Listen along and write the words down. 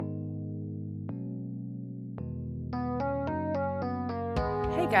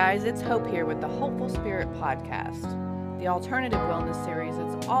Hey guys, it's Hope here with the Hopeful Spirit podcast. The alternative wellness series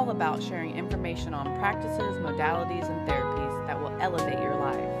is all about sharing information on practices, modalities, and therapies that will elevate your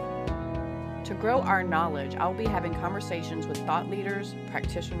life. To grow our knowledge, I will be having conversations with thought leaders,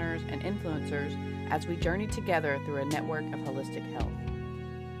 practitioners, and influencers as we journey together through a network of holistic health.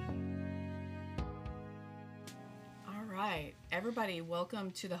 All right, everybody, welcome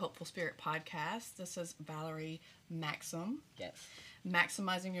to the Hopeful Spirit podcast. This is Valerie Maksym. Yes.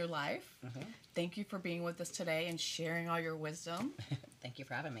 Maksymizing your life. Mm-hmm. Thank you for being with us today and sharing all your wisdom. Thank you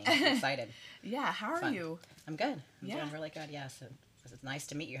for having me. I'm excited. Yeah, how are you? I'm good. I'm doing really good. Yeah, so it's nice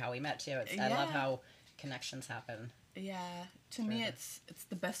to meet you. How we met too. I love how connections happen. Yeah, to me, it's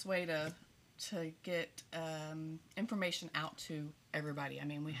the best way to get information out to everybody. I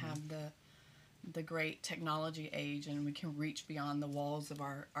mean, we have the great technology age, and we can reach beyond the walls of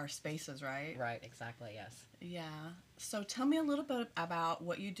our spaces, right? Right, exactly, yes. Yeah. So tell me a little bit about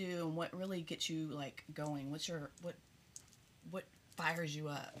what you do and what really gets you like going. What fires you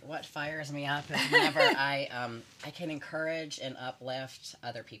up? What fires me up is whenever I can encourage and uplift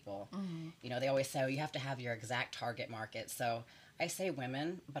other people. Mm-hmm. You know, they always say, you have to have your exact target market. So I say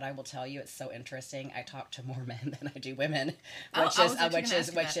women, but I will tell you it's so interesting. I talk to more men than I do women, which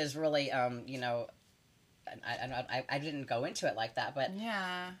is really you know, I didn't go into it like that, but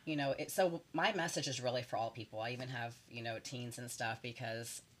you know, so my message is really for all people. I even have, you know, teens and stuff,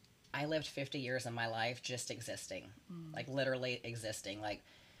 because I lived 50 years of my life just existing, like literally existing, like,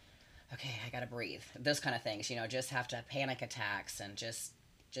 okay, I gotta breathe, those kind of things, you know, just have to panic attacks and just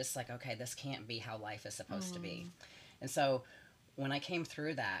like, okay, this can't be how life is supposed to be. And so when I came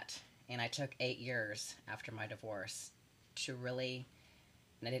through that, and I took 8 years after my divorce to really,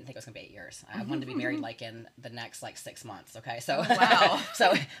 and I didn't think it was going to be 8 years. I wanted to be married like in the next 6 months. Okay. So, wow.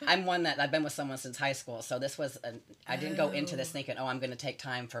 So I'm one that I've been with someone since high school. So this was, I didn't go into this thinking, I'm going to take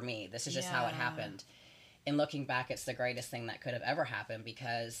time for me. This is just how it happened. And looking back, it's the greatest thing that could have ever happened,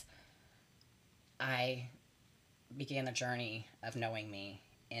 because I began a journey of knowing me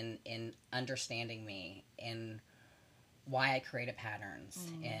and understanding me and why I created patterns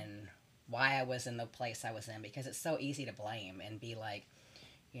and why I was in the place I was in, because it's so easy to blame and be like,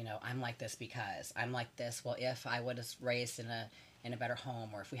 you know, I'm like this because I'm like this. Well, if I was raised in a better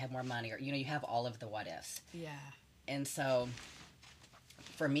home, or if we had more money, or, you know, you have all of the what ifs. Yeah. And so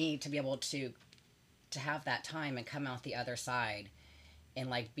for me to be able to have that time and come out the other side and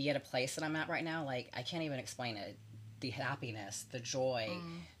like be at a place that I'm at right now, like I can't even explain it. The happiness, the joy,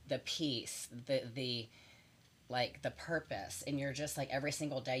 the peace, the like the purpose, and you're just like, every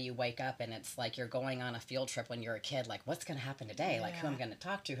single day you wake up and it's like you're going on a field trip when you're a kid, like what's going to happen today, like who I'm going to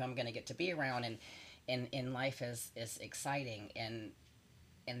talk to, who I'm going to get to be around, and life is exciting, and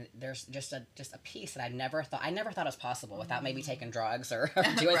there's just a piece that I never thought it was possible without maybe taking drugs or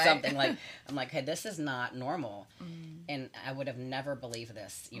doing something. Like I'm like, hey, this is not normal, and I would have never believed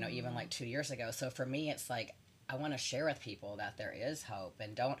this, you know, even like 2 years ago. So for me, it's like I want to share with people that there is hope,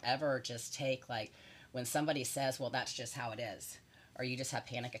 and don't ever just take like, when somebody says, well, that's just how it is, or you just have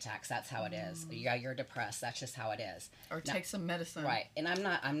panic attacks, that's how it is. Yeah, you're depressed, that's just how it is. Or take some medicine. Right. And I'm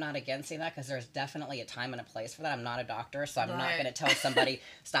not against saying that, because there's definitely a time and a place for that. I'm not a doctor, so I'm not going to tell somebody,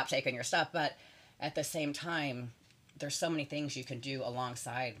 stop taking your stuff. But at the same time, there's so many things you can do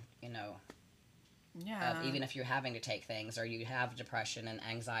alongside, you know, even if you're having to take things, or you have depression and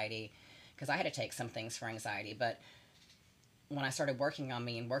anxiety, because I had to take some things for anxiety. But when I started working on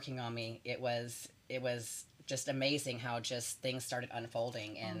me, it was just amazing how just things started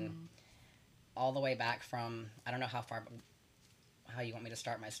unfolding, and all the way back from, I don't know how you want me to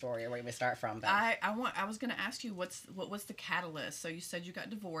start my story, or where you want me to start from. But I was going to ask you what was the catalyst. So you said you got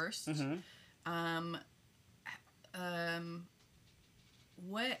divorced.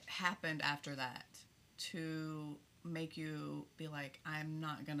 What happened after that to make you be like, I'm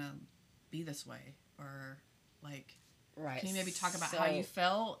not going to be this way, or like, right. Can you maybe talk about how you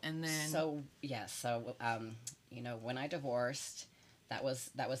felt, and then? So you know, when I divorced, that was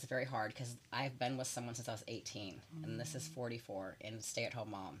very hard, because I've been with someone since I was 18, and this is 44, and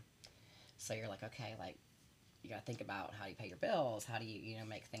stay-at-home mom. So you're like, okay, like you got to think about how you pay your bills, how do you know,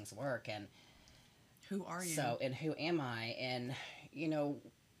 make things work, and who are you? So, and who am I? And you know,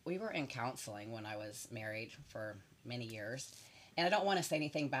 we were in counseling when I was married for many years. And I don't want to say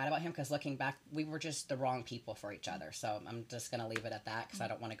anything bad about him, because looking back, we were just the wrong people for each other. So I'm just going to leave it at that, because I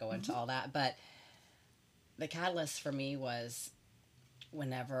don't want to go into all that. But the catalyst for me was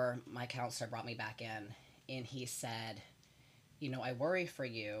whenever my counselor brought me back in, and he said, you know, I worry for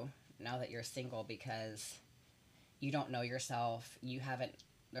you now that you're single, because you don't know yourself.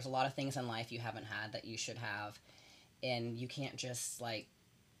 There's a lot of things in life you haven't had that you should have. And you can't just like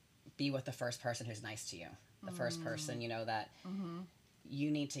be with the first person who's nice to you, the first person, you know, that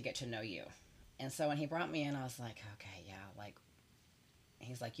you need to get to know you. And so when he brought me in, I was like, okay, yeah, like,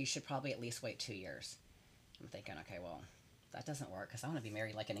 he's like, you should probably at least wait 2 years. I'm thinking, okay, well, that doesn't work because I want to be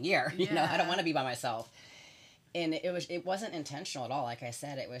married like in a year. You know, I don't want to be by myself. And it wasn't intentional at all. Like I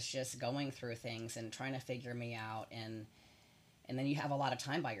said, it was just going through things and trying to figure me out. And then you have a lot of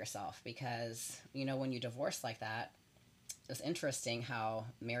time by yourself because, you know, when you divorce like that, it's interesting how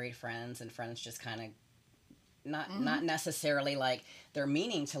married friends and friends just kind of not necessarily like they're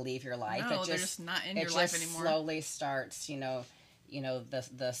meaning to leave your life. No, they're just not in your life anymore. It just slowly starts, you know,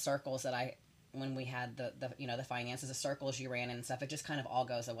 the circles that when we had the you know, the finances, the circles you ran in and stuff, it just kind of all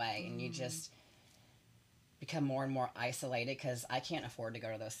goes away and you just become more and more isolated because I can't afford to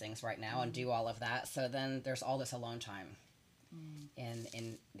go to those things right now and do all of that. So then there's all this alone time.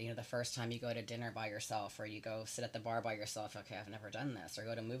 And you know, the first time you go to dinner by yourself or you go sit at the bar by yourself, okay, I've never done this, or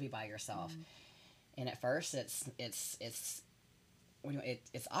go to a movie by yourself. And at first it's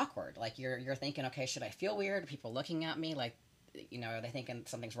awkward. Like you're thinking, okay, should I feel weird? Are people looking at me like, you know, are they thinking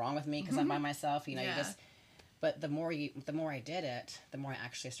something's wrong with me because I'm by myself? You know, you just, but the more I did it, the more I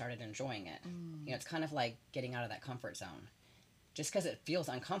actually started enjoying it. You know, it's kind of like getting out of that comfort zone. Just because it feels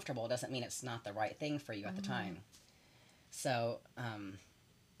uncomfortable doesn't mean it's not the right thing for you at the time. So,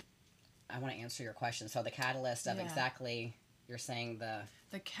 I want to answer your question. So the catalyst of exactly, you're saying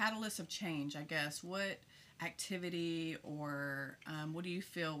the catalyst of change, I guess. What activity or what do you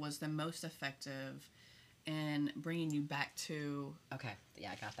feel was the most effective in bringing you back to? Okay,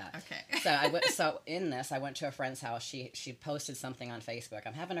 yeah, I got that. Okay. So in this, I went to a friend's house. She posted something on Facebook.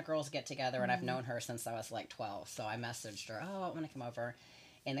 I'm having a girls get together, and I've known her since I was like 12. So I messaged her, oh, I want to come over,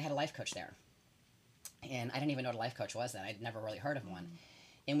 and they had a life coach there. And I didn't even know what a life coach was then. I'd never really heard of one.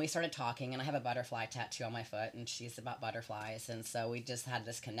 And we started talking, and I have a butterfly tattoo on my foot, and she's about butterflies. And so we just had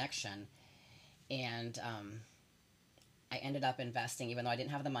this connection. And I ended up investing, even though I didn't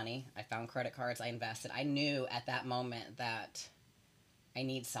have the money. I found credit cards. I invested. I knew at that moment that I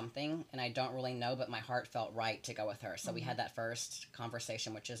need something, and I don't really know, but my heart felt right to go with her. So we had that first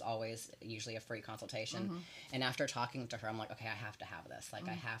conversation, which is always usually a free consultation. And after talking to her, I'm like, okay, I have to have this. Like,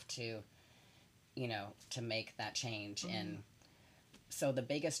 I have to, you know, to make that change. And so the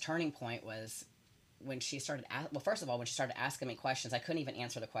biggest turning point was when she started, first of all, when she started asking me questions, I couldn't even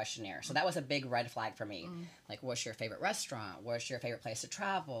answer the questionnaire. So that was a big red flag for me. Like, what's your favorite restaurant? What's your favorite place to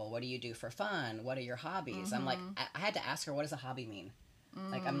travel? What do you do for fun? What are your hobbies? I'm like, I had to ask her, what does a hobby mean?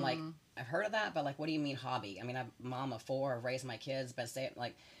 Like, I'm like, I've heard of that, but like, what do you mean hobby? I mean, I'm mom of 4, I've raised my kids, but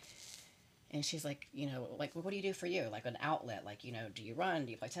like, and she's like, you know, like, what do you do for you? Like an outlet, like, you know, do you run?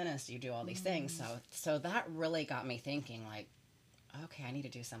 Do you play tennis? Do you do all these things? So that really got me thinking, like, okay, I need to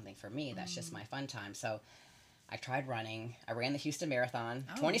do something for me. That's just my fun time. So I tried running. I ran the Houston Marathon,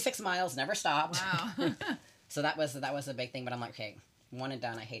 26 miles, never stopped. Wow. So that was a big thing. But I'm like, okay, one and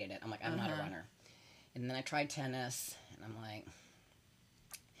done. I hated it. I'm like, I'm not a runner. And then I tried tennis, and I'm like,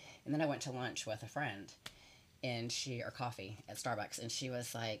 and then I went to lunch with a friend. And or coffee at Starbucks, and she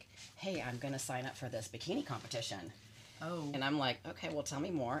was like, hey, I'm going to sign up for this bikini competition. Oh. And I'm like, okay, well, tell me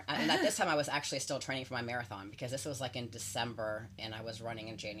more. And at this time, I was actually still training for my marathon, because this was like in December, and I was running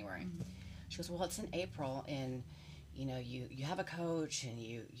in January. She goes, well, it's in April, and, you know, you have a coach, and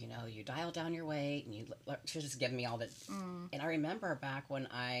you know, you dial down your weight, and she was just giving me all the, and I remember back when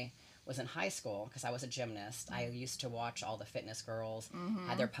I was in high school, because I was a gymnast, I used to watch all the fitness girls,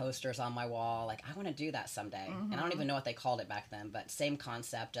 had their posters on my wall, like, I want to do that someday. And I don't even know what they called it back then, but same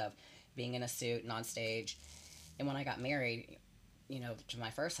concept of being in a suit and on stage. And when I got married, you know, to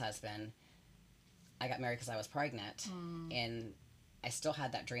my first husband, I got married because I was pregnant, and I still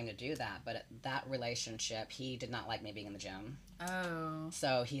had that dream to do that, but that relationship, he did not like me being in the gym. Oh.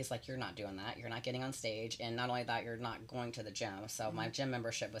 So he's like, you're not doing that. You're not getting on stage. And not only that, you're not going to the gym. So my gym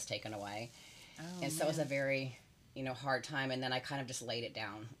membership was taken away. Oh, and so it was a very, you know, hard time. And then I kind of just laid it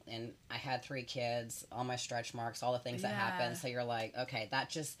down. And I had 3 kids, all my stretch marks, all the things that happened. So you're like, okay, that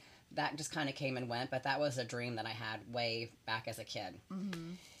just kind of came and went. But that was a dream that I had way back as a kid.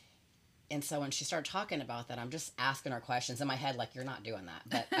 And so when she started talking about that, I'm just asking her questions in my head, like, you're not doing that.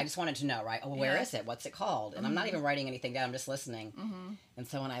 But I just wanted to know, right? Oh, well, where is it? What's it called? And I'm not even writing anything down. I'm just listening. And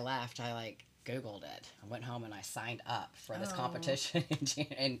so when I left, I, like, Googled it. I went home and I signed up for this competition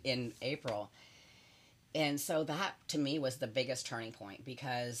in April. And so that, to me, was the biggest turning point,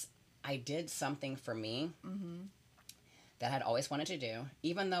 because I did something for me that I'd always wanted to do.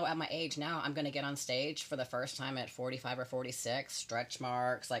 Even though at my age now, I'm going to get on stage for the first time at 45 or 46, stretch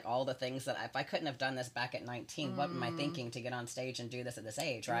marks, like all the things that if I couldn't have done this back at 19, what am I thinking to get on stage and do this at this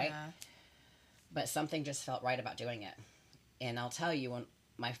age, right? But something just felt right about doing it. And I'll tell you, when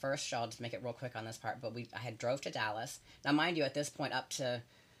my first show, I'll just make it real quick on this part, but I had drove to Dallas. Now, mind you, at this point, up to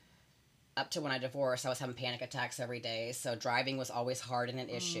when I divorced, I was having panic attacks every day. So driving was always hard and an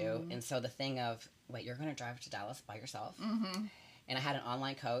issue. And so the thing of, wait, you're going to drive to Dallas by yourself? Mm-hmm. And I had an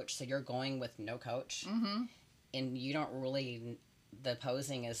online coach. So you're going with no coach. Mm-hmm. And you don't really, the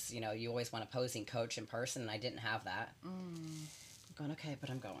posing is, you always want a posing coach in person. And I didn't have that. I'm going, okay, but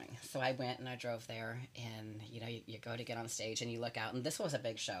I'm going. So I went and I drove there. And, you go to get on stage and you look out. And this was a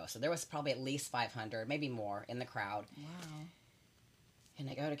big show. So there was probably at least 500, maybe more in the crowd. Wow. And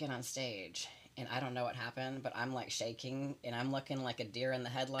I go to get on stage, and I don't know what happened, but I'm like shaking, and I'm looking like a deer in the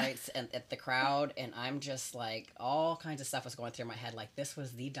headlights and at the crowd, and I'm just like, all kinds of stuff was going through my head, like, this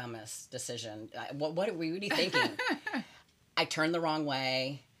was the dumbest decision. What were you thinking? I turned the wrong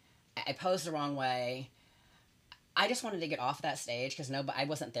way. I posed the wrong way. I just wanted to get off that stage because I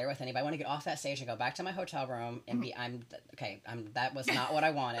wasn't there with anybody. I wanted to get off that stage and go back to my hotel room and that was not what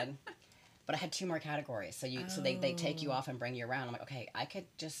I wanted. But I had 2 more categories. So they take you off and bring you around. I'm like, okay, I could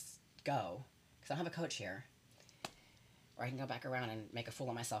just go because I don't have a coach here. Or I can go back around and make a fool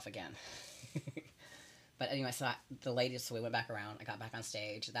of myself again. But anyway, so we went back around. I got back on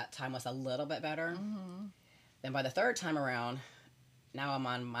stage. That time was a little bit better. Mm-hmm. Then by the 3rd time around, now I'm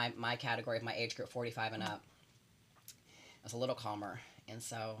on my category of my age group, 45 and up. I was a little calmer. And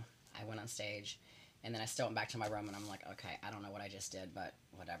so I went on stage. And then I still went back to my room, and I'm like, okay, I don't know what I just did, but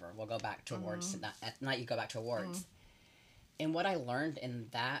whatever. We'll go back to awards. At night, you go back to awards. And what I learned in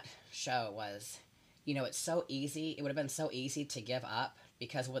that show was, it's so easy. It would have been so easy to give up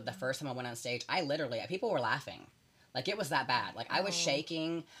because with the first time I went on stage, people were laughing. Like, it was that bad. Like, I was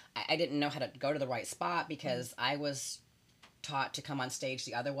shaking. I didn't know how to go to the right spot because I was taught to come on stage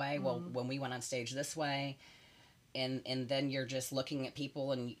the other way. Well, when we went on stage this way, and then you're just looking at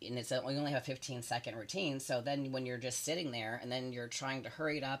people and we only have a 15-second routine. So then when you're just sitting there and then you're trying to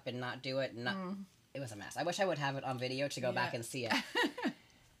hurry it up and not do it, it was a mess. I wish I would have it on video to go back and see it.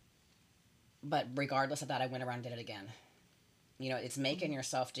 But regardless of that, I went around and did it again. It's making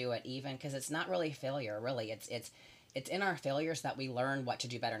yourself do it even because it's not really failure, really. It's in our failures that we learn what to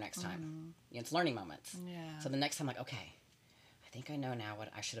do better next time. It's learning moments. Yeah. So the next time, like, okay, I think I know now what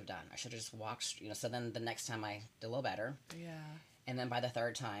I should have done. I should have just walked, so then the next time I did a little better. Yeah. And then by the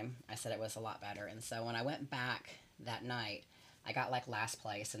 3rd time, I said it was a lot better. And so when I went back that night, I got like last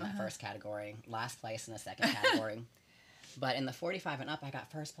place in that first category, last place in the second category. But in the 45 and up, I got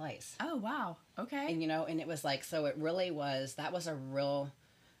first place. Oh, wow. Okay. And, and it was like, so it really was, that was a real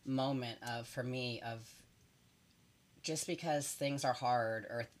moment for me of, just because things are hard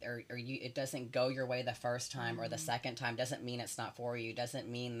or it doesn't go your way the first time or the second time doesn't mean it's not for you. Doesn't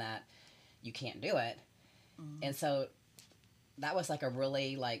mean that you can't do it. And so that was like a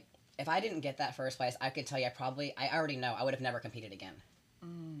really if I didn't get that first place, I could tell you I already know I would have never competed again.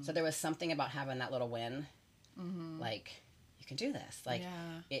 So there was something about having that little win, like you can do this. Like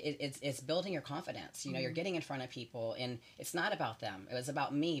it's building your confidence. You're getting in front of people and it's not about them. It was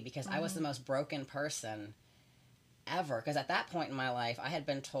about me because I was the most broken person ever, because at that point in my life I had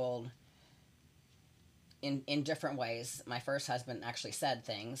been told in different ways. My first husband actually said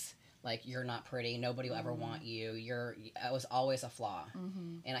things like, you're not pretty, nobody will ever want you, I was always a flaw.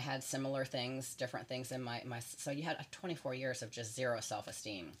 And I had similar things, different things in my so you had 24 years of just zero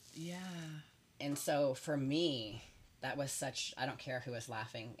self-esteem. And so for me, that was such, I don't care who is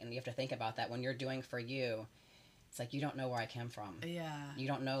laughing, and you have to think about that when you're doing for you. It's like, you don't know where I came from. Yeah. You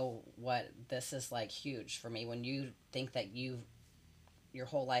don't know what this is like huge for me. When you think that your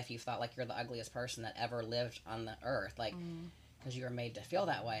whole life you've thought like you're the ugliest person that ever lived on the earth, like, because you were made to feel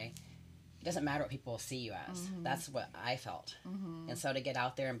that way. It doesn't matter what people see you as. That's what I felt. And so to get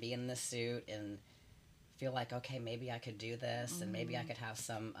out there and be in this suit and feel like, okay, maybe I could do this and maybe I could have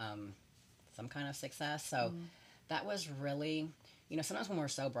some kind of success. So that was really, sometimes when we're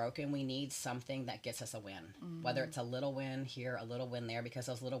so broken, we need something that gets us a win, whether it's a little win here, a little win there, because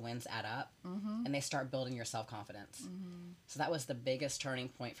those little wins add up and they start building your self-confidence. So that was the biggest turning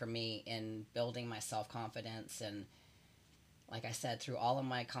point for me in building my self-confidence. And like I said, through all of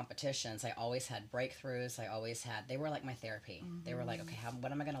my competitions, I always had breakthroughs. They were like my therapy. They were like, okay,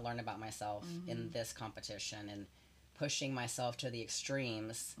 what am I going to learn about myself in this competition, and pushing myself to the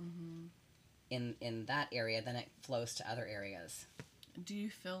extremes in that area, then it flows to other areas. Do you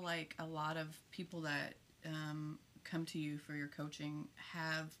feel like a lot of people that come to you for your coaching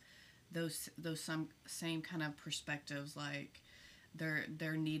have those same kind of perspectives, like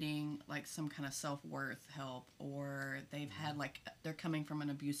they're needing like some kind of self-worth help, or they've had they're coming from an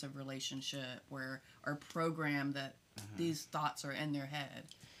abusive relationship or programmed that these thoughts are in their head?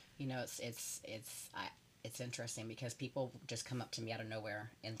 it's interesting because people just come up to me out of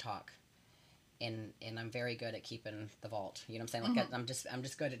nowhere and talk. And I'm very good at keeping the vault. You know what I'm saying? Like I'm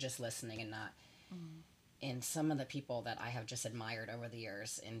just good at just listening and not. And some of the people that I have just admired over the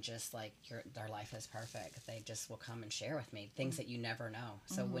years and just like their life is perfect, they just will come and share with me things that you never know.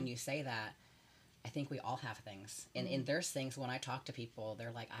 So when you say that, I think we all have things. And there's things when I talk to people,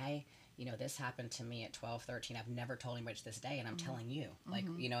 they're like, this happened to me at 12, 13. I've never told anybody to this day. And I'm telling you, like,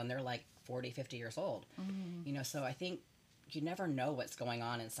 and they're like 40, 50 years old, so I think you never know what's going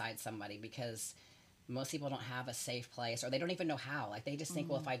on inside somebody because most people don't have a safe place or they don't even know how. Like they just think,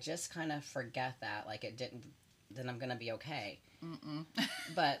 well, if I just kind of forget that, like it didn't, then I'm going to be okay.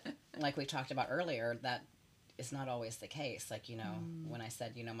 But like we talked about earlier, that is not always the case. Like, when I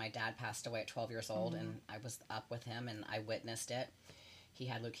said, my dad passed away at 12 years old and I was up with him and I witnessed it. He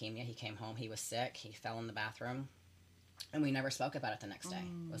had leukemia. He came home. He was sick. He fell in the bathroom and we never spoke about it the next day.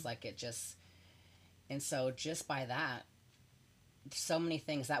 It was like, and so just by that, so many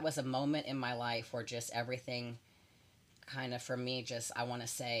things, that was a moment in my life where just everything kind of for me just, I want to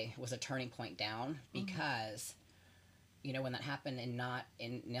say, was a turning point down because when that happened and not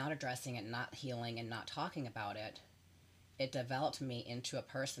addressing it, not healing and not talking about it, it developed me into a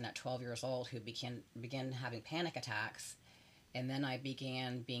person at 12 years old who began having panic attacks. And then I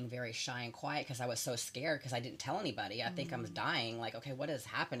began being very shy and quiet because I was so scared because I didn't tell anybody. I think I'm dying. Like, okay, what is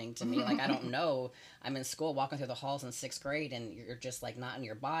happening to me? Like, I don't know. I'm in school walking through the halls in 6th grade and you're just like not in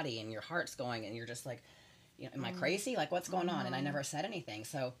your body and your heart's going and you're just like, am I crazy? Like, what's going on? And I never said anything.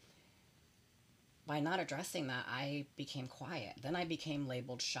 So by not addressing that, I became quiet. Then I became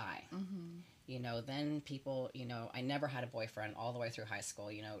labeled shy. Then people, I never had a boyfriend all the way through high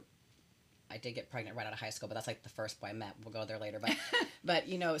school. I did get pregnant right out of high school, but that's like the first boy I met. We'll go there later. But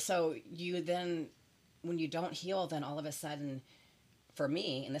so you then, when you don't heal, then all of a sudden, for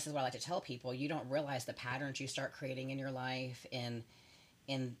me, and this is what I like to tell people, you don't realize the patterns you start creating in your life. And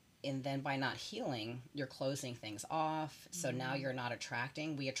then by not healing, you're closing things off. So now you're not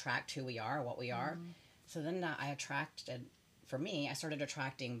attracting. We attract who we are, what we are. So then I started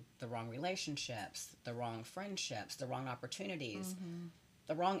attracting the wrong relationships, the wrong friendships, the wrong opportunities,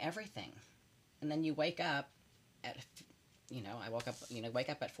 the wrong everything. And then you wake up at, wake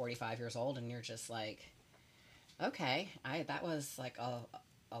up at 45 years old and you're just like, okay, that was like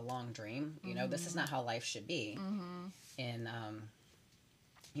a long dream. This is not how life should be. And,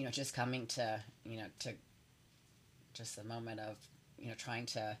 just coming to just a moment of, trying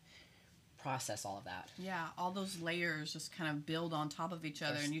to process all of that. Yeah, all those layers just kind of build on top of each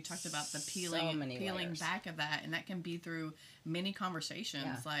other. And you talked about the peeling back of that, and that can be through many conversations.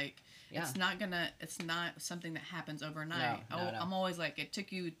 Yeah. Like, it's not something that happens overnight. No. I'm always like, it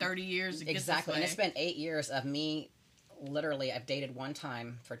took you 30 years to get this way. And it's been 8 years of me, literally, I've dated one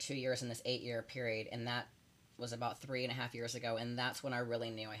time for 2 years in this 8-year period, and that was about 3.5 years ago, and that's when I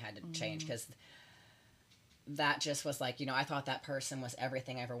really knew I had to change, because that just was like, I thought that person was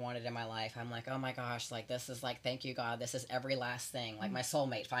everything I ever wanted in my life. I'm like, oh my gosh, like, this is like, thank you, God, this is every last thing, like my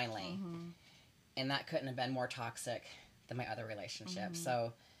soulmate, finally. And that couldn't have been more toxic than my other relationships.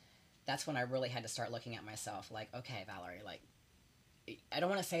 So that's when I really had to start looking at myself, like, okay, Valerie, like, I don't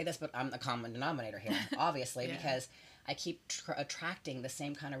want to say this, but I'm the common denominator here, obviously, because I keep attracting the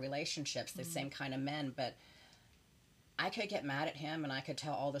same kind of relationships, the same kind of men, but I could get mad at him and I could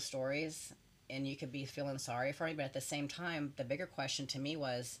tell all the stories and you could be feeling sorry for me, but at the same time, the bigger question to me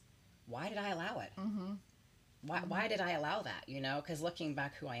was, why did I allow it? Why did I allow that? Because looking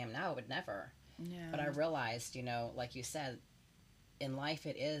back who I am now, I would never. Yeah. But I realized, like you said, in life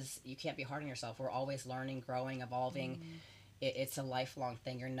you can't be hard on yourself. We're always learning, growing, evolving. It's a lifelong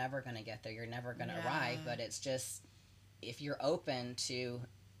thing. You're never going to get there. You're never going to arrive. But it's just, if you're open to,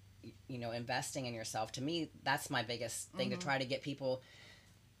 investing in yourself, to me, that's my biggest thing, to try to get people.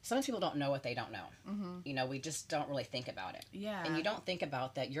 Sometimes people don't know what they don't know. We just don't really think about it. Yeah. And you don't think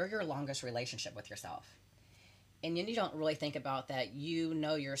about that you're your longest relationship with yourself. And then you don't really think about that you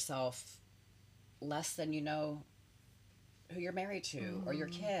know yourself less than you know who you're married to or your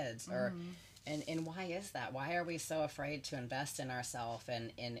kids or and why is that? Why are we so afraid to invest in ourselves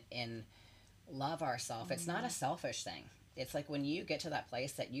and love ourselves? It's not a selfish thing. It's like when you get to that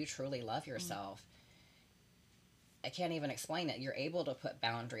place that you truly love yourself, I can't even explain it. You're able to put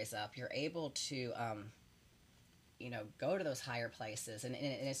boundaries up. You're able to, go to those higher places. And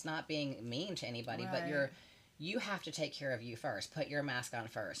it's not being mean to anybody, but you have to take care of you first. Put your mask on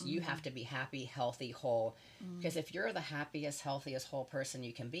first. You have to be happy, healthy, whole. Because if you're the happiest, healthiest, whole person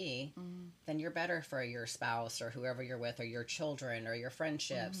you can be, then you're better for your spouse or whoever you're with or your children or your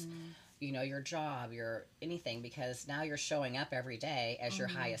friendships, your job, your anything. Because now you're showing up every day as your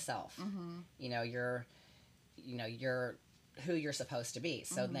highest self. you're who you're supposed to be.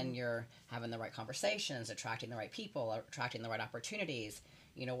 So then you're having the right conversations, attracting the right people, attracting the right opportunities,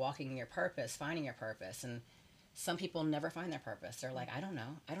 walking in your purpose, finding your purpose. And some people never find their purpose. They're like, I don't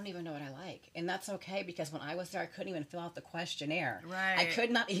know. I don't even know what I like. And that's okay, because when I was there, I couldn't even fill out the questionnaire. Right. I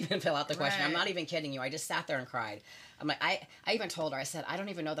could not even fill out the questionnaire. I'm Right. not even kidding you. I just sat there and cried. I'm like, I even told her, I said, I don't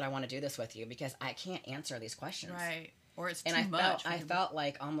even know that I want to do this with you, because I can't answer these questions. Right. Or it's And too much. I felt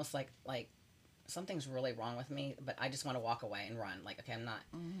like almost like something's really wrong with me, but I just want to walk away and run. Like, okay, I'm not.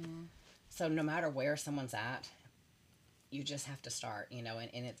 So no matter where someone's at, you just have to start, and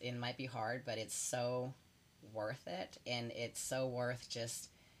it might be hard, but it's so worth it. And it's so worth just,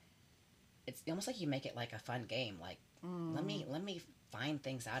 it's almost like you make it like a fun game. Like, let me find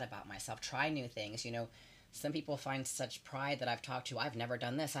things out about myself, try new things. Some people find such pride that I've talked to, I've never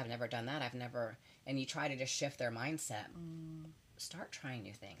done this, I've never done that, and you try to just shift their mindset. Start trying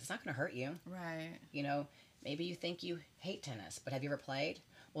new things. It's not going to hurt you. Right. Maybe you think you hate tennis, but have you ever played?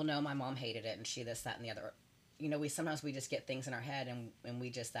 Well, no, my mom hated it, and she this, that, and the other. Sometimes we just get things in our head, and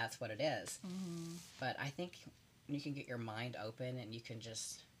we just, that's what it is. But I think you can get your mind open, and you can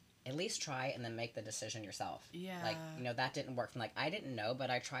just at least try and then make the decision yourself. Yeah. Like, that didn't work. Like, I didn't know,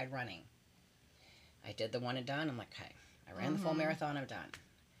 but I tried running. I did the one and done. I'm like, okay, I ran the full marathon, I'm done.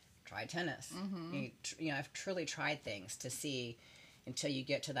 Tried tennis. I've truly tried things to see, until you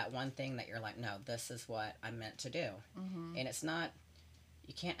get to that one thing that you're like, no, this is what I'm meant to do. And it's not,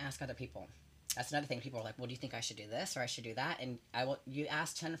 you can't ask other people. That's another thing. People are like, well, do you think I should do this or I should do that? And you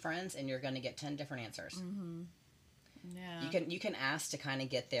ask 10 friends and you're going to get 10 different answers. Yeah. You can ask to kind of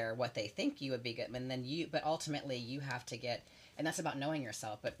get there what they think you would be good. And then but ultimately you have to get, and that's about knowing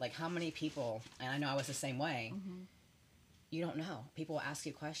yourself. But like, how many people, and I know I was the same way, you don't know. People will ask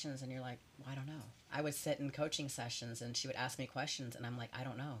you questions and you're like, well, I don't know. I would sit in coaching sessions and she would ask me questions and I'm like, I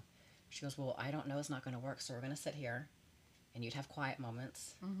don't know. She goes, well, I don't know is not going to work. So we're going to sit here, and you'd have quiet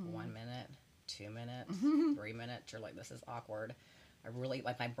moments, 1 minute, 2 minutes, 3 minutes. You're like, this is awkward. I really,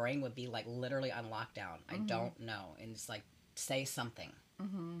 like, my brain would be like literally on lockdown. I don't know. And it's like, say something.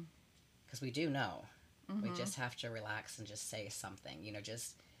 Because we do know. We just have to relax and just say something,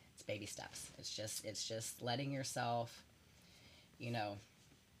 it's baby steps. It's just letting yourself,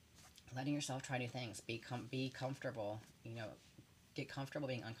 letting yourself try new things, be comfortable, get comfortable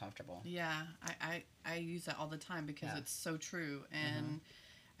being uncomfortable. Yeah, I use that all the time because it's so true. And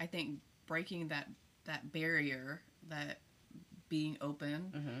I think breaking that barrier, that being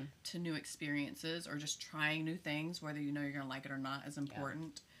open to new experiences or just trying new things, whether you're going to like it or not, is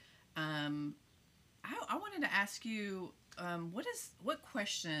important. I wanted to ask you, what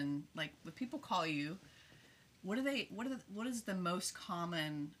question, like, when people call you, what is the most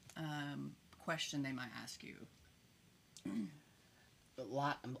common question they might ask you?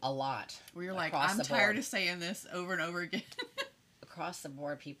 A lot. Where you're like, I'm tired of saying this over and over again. Across the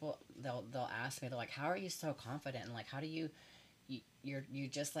board, people, they'll ask me, they're like, how are you so confident? And like, how do you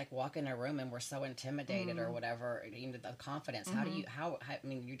just like walk in a room and we're so intimidated or whatever, the confidence. How do you, I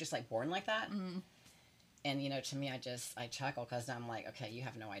mean, you're just like born like that? And, to me, I chuckle because I'm like, okay, you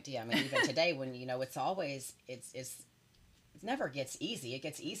have no idea. I mean, even today when, it's always, it never gets easy. It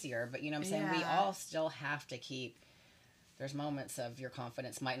gets easier. But, what I'm saying? We all still have to keep, there's moments of your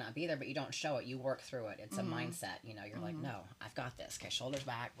confidence might not be there, but you don't show it. You work through it. It's a mindset. You're like, no, I've got this. Okay, shoulders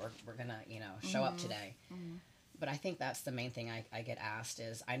back. We're going to, show up today. But I think that's the main thing I get asked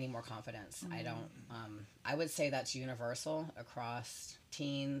is I need more confidence. I don't, I would say that's universal across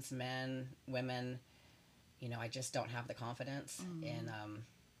teens, men, women. I just don't have the confidence, and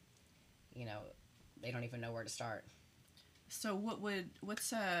they don't even know where to start. So what would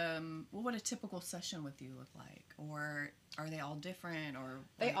a typical session with you look like? Or are they all different? Or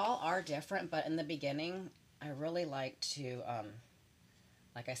they all are different, but in the beginning, I really like to,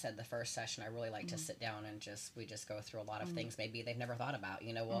 like I said, the first session, I really like to sit down and we just go through a lot of things maybe they've never thought about.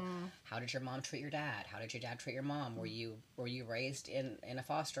 Well, how did your mom treat your dad? How did your dad treat your mom? Were you raised in a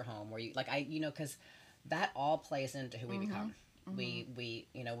foster home? Were you, like, because that all plays into who we become.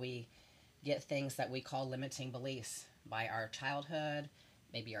 We get things that we call limiting beliefs by our childhood,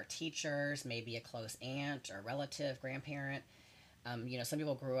 maybe our teachers, maybe a close aunt or relative, grandparent. Some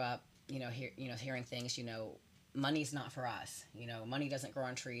people grew up, hearing things, money's not for us. Money doesn't grow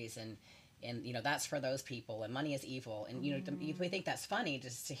on trees, and that's for those people, and money is evil. And we think that's funny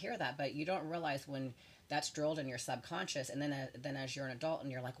just to hear that, but you don't realize when that's drilled in your subconscious, and then as you're an adult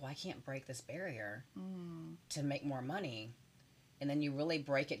and you're like, well, I can't break this barrier to make more money, and then you really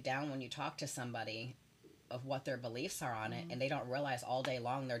break it down when you talk to somebody, of what their beliefs are on it, and they don't realize all day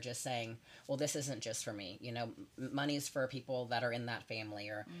long they're just saying, well, this isn't just for me, you know, money's for people that are in that family,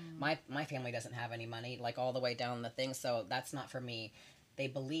 or my family doesn't have any money, like all the way down the thing, so that's not for me. They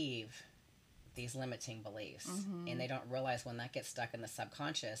believe these limiting beliefs, and they don't realize when that gets stuck in the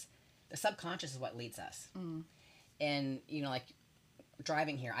subconscious is what leads us. And, you know, like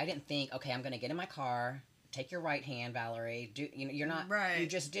driving here, I didn't think, okay, I'm going to get in my car, take your right hand, Valerie. Do you know? You're not. Right. You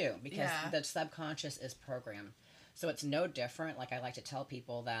just do, because the subconscious is programmed. So it's no different. Like I like to tell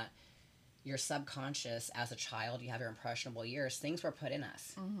people that your subconscious, as a child, you have your impressionable years. Things were put in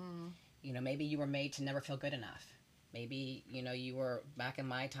us. You know, maybe you were made to never feel good enough. Maybe, you know, you were, back in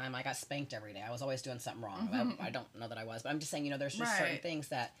my time, I got spanked every day. I was always doing something wrong. I don't know that I was, but I'm just saying, you know, there's just certain things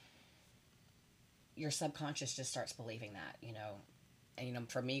that your subconscious just starts believing that, you know. And, you know,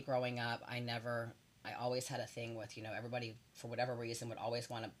 for me growing up, I always had a thing with, you know, everybody, for whatever reason, would always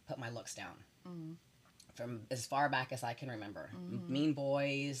want to put my looks down. From as far back as I can remember. Mean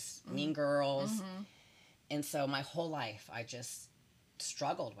boys, mean girls. And so my whole life, I just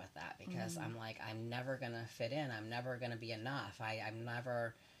struggled with that, because I'm like, I'm never going to fit in. I'm never going to be enough. I'm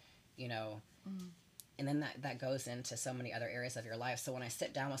never, you know. And then that goes into so many other areas of your life. So when I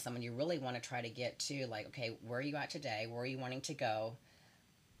sit down with someone, you really want to try to get to, like, okay, where are you at today? Where are you wanting to go?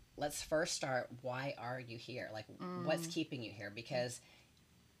 Let's first start, why are you here? Like, what's keeping you here? Because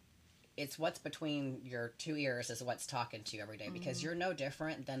it's what's between your two ears is what's talking to you every day, because you're no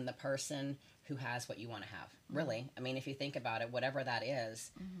different than the person who has what you want to have. Really. I mean, if you think about it, whatever that is,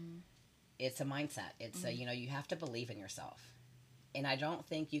 it's a mindset. It's a, you know, you have to believe in yourself. And I don't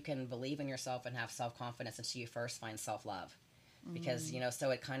think you can believe in yourself and have self-confidence until you first find self-love. Because, you know,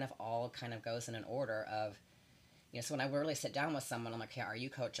 so it kind of all kind of goes in an order of, you know, so when I really sit down with someone, I'm like, okay, are you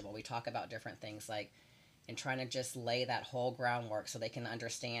coachable? We talk about different things, like, and trying to just lay that whole groundwork so they can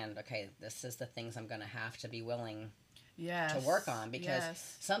understand, okay, this is the things I'm going to have to be willing to work on. Because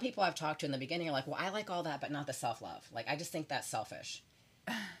some people I've talked to in the beginning are like, well, I like all that, but not the self-love. Like, I just think that's selfish.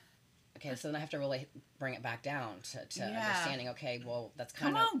 Okay, so then I have to really bring it back down to understanding, okay, well, that's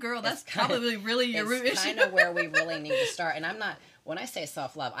kind of... Come on, girl, that's probably really your root issue. It's kind of where we really need to start. And I'm not... When I say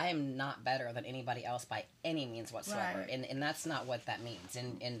self-love, I am not better than anybody else by any means whatsoever. Right. And that's not what that means.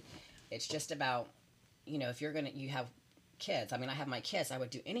 And it's just about, you know, if you have kids. I mean, I have my kids. I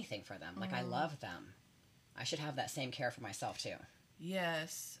would do anything for them. Like, I love them. I should have that same care for myself, too.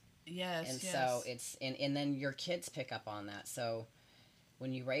 Yes. And so it's... And then your kids pick up on that. So...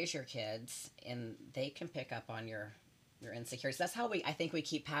 when you raise your kids, and they can pick up on your insecurities. That's how I think we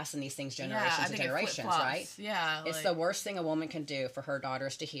keep passing these things generations to generations, right? Yeah. It's the worst thing a woman can do for her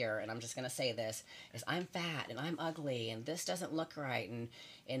daughters to hear, and I'm just going to say this, is I'm fat, and I'm ugly, and this doesn't look right,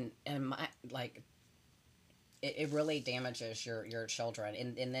 and my, like, it really damages your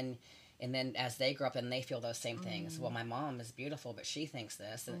children. And then as they grow up, and they feel those same things. Well, my mom is beautiful, but she thinks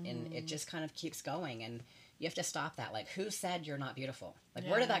this, and it just kind of keeps going. And you have to stop that. Like, who said you're not beautiful? Like,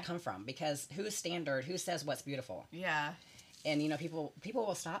 where did that come from? Because whose standard, who says what's beautiful? Yeah. And, you know, people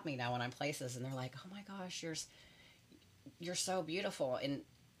will stop me now when I'm places, and they're like, oh my gosh, you're so beautiful. And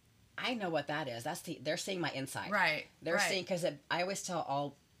I know what that is. They're seeing my inside. Right. They're seeing, because I always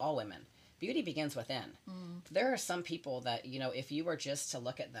tell all women, beauty begins within. There are some people that, you know, if you were just to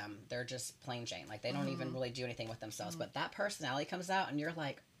look at them, they're just plain Jane. Like, they don't even really do anything with themselves. But that personality comes out, and you're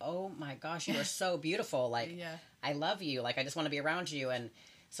like, oh my gosh, you are so beautiful. Like, I love you. Like, I just want to be around you. And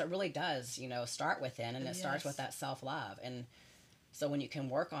so it really does, you know, start within, and it starts with that self-love. And so when you can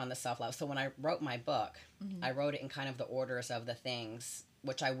work on the self-love. So when I wrote my book, I wrote it in kind of the orders of the things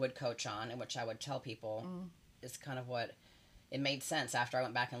which I would coach on and which I would tell people is kind of what... It made sense after I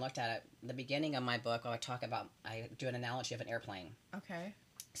went back and looked at it. The beginning of my book, I do an analogy of an airplane. Okay.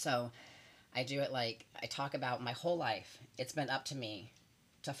 So I do it like, I talk about my whole life. It's been up to me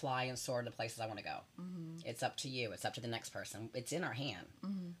to fly and soar to the places I want to go. It's up to you. It's up to the next person. It's in our hand.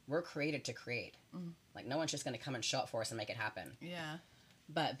 We're created to create. Like, no one's just going to come and show up for us and make it happen. Yeah.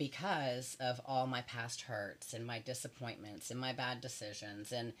 But because of all my past hurts and my disappointments and my bad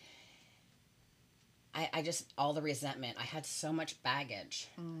decisions and I just, all the resentment, I had so much baggage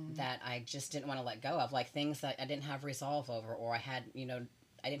that I just didn't want to let go of, like things that I didn't have resolve over, or I had, you know,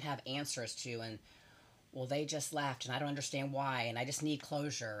 I didn't have answers to, and, well, they just left, and I don't understand why, and I just need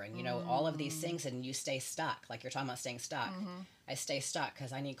closure, and, you know, all of these things, and you stay stuck, like you're talking about staying stuck. I stay stuck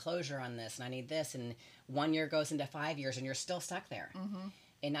because I need closure on this, and I need this, and 1 year goes into 5 years, and you're still stuck there.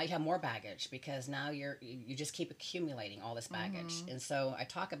 And now you have more baggage, because now you just keep accumulating all this baggage. And so I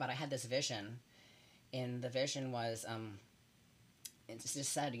talk about, I had this vision. And the vision was, it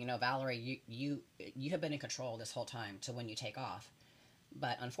just said, you know, Valerie, you have been in control this whole time to when you take off.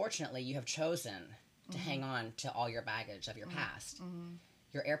 But unfortunately, you have chosen to hang on to all your baggage of your past.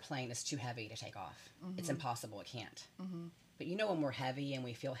 Your airplane is too heavy to take off. It's impossible. It can't. But you know, when we're heavy and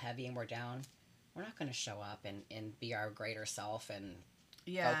we feel heavy and we're down, we're not going to show up and be our greater self and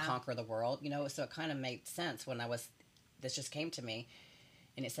go conquer the world, you know? So it kind of made sense when this just came to me.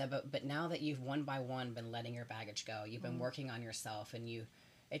 And it said, but now that you've one by one been letting your baggage go, you've been working on yourself, and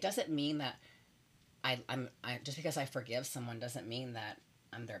it doesn't mean that I'm just because I forgive someone doesn't mean that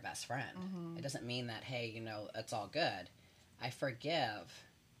I'm their best friend. It doesn't mean that, hey, you know, it's all good. I forgive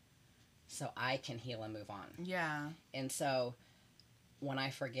so I can heal and move on. Yeah. And so when I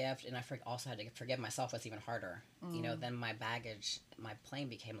forgave, and I also had to forgive myself, was even harder. You know, then my baggage, my plane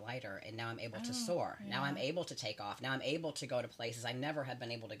became lighter, and now I'm able to soar. Yeah. Now I'm able to take off. Now I'm able to go to places I never had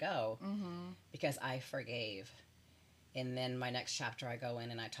been able to go because I forgave. And then my next chapter, I go in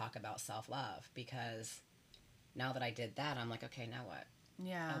and I talk about self-love, because now that I did that, I'm like, okay, now what?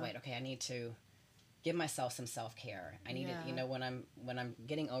 Yeah. Oh, wait, okay, I need to give myself some self-care. I need to, you know, when I'm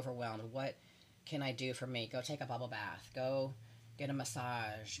getting overwhelmed, what can I do for me? Go take a bubble bath. Go get a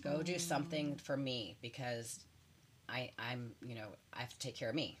massage. Go do something for me, because I'm, you know, I have to take care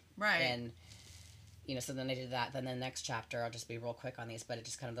of me. Right. And, you know, so then I did that. Then the next chapter, I'll just be real quick on these, but it's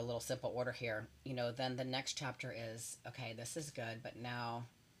just kind of the little simple order here. You know, then the next chapter is, okay, this is good, but now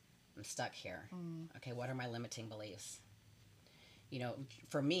I'm stuck here. Okay, what are my limiting beliefs? You know,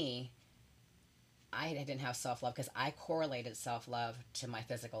 for me, I didn't have self-love because I correlated self-love to my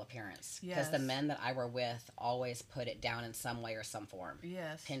physical appearance. Because the men that I were with always put it down in some way or some form.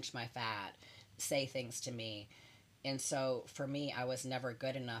 Yes. Pinch my fat, say things to me. And so for me, I was never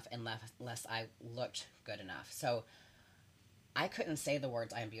good enough unless I looked good enough. So I couldn't say the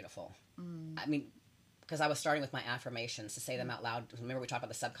words, I am beautiful. I mean, because I was starting with my affirmations to say them out loud. Remember, we talked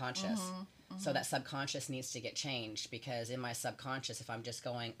about the subconscious. So that subconscious needs to get changed, because in my subconscious, if I'm just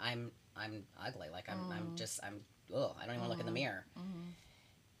going, I'm ugly, like I don't even want to look in the mirror.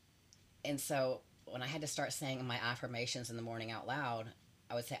 And so when I had to start saying my affirmations in the morning out loud,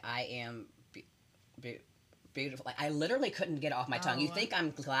 I would say, I am beautiful. Like, I literally couldn't get it off my tongue. You think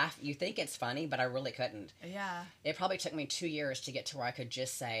you think it's funny, but I really couldn't. Yeah. It probably took me 2 years to get to where I could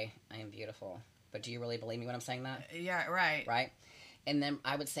just say, I am beautiful. But do you really believe me when I'm saying that? Yeah, right. Right? And then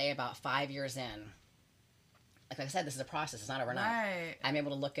I would say about 5 years in, like I said, this is a process. It's not overnight. Right. I'm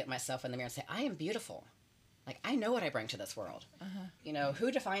able to look at myself in the mirror and say, I am beautiful. Like, I know what I bring to this world. You know, who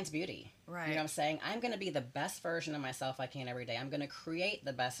defines beauty? Right. You know what I'm saying? I'm going to be the best version of myself I can every day. I'm going to create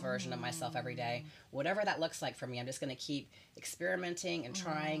the best version of myself every day. Whatever that looks like for me, I'm just going to keep experimenting and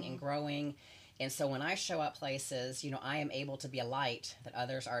trying and growing. And so when I show up places, you know, I am able to be a light that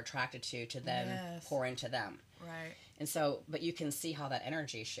others are attracted to then pour into them. Right. And so, but you can see how that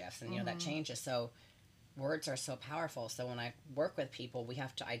energy shifts and, you know, that changes. So words are so powerful. So when I work with people, we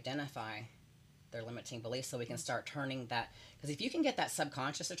have to identify their limiting beliefs so we can start turning that. Because if you can get that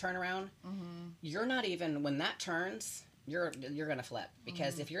subconscious to turn around, you're not even, when that turns, you're going to flip.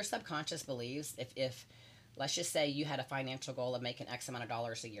 Because if your subconscious believes, if let's just say you had a financial goal of making X amount of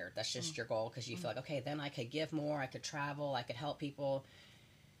dollars a year, that's just your goal, because you feel like, okay, then I could give more, I could travel, I could help people.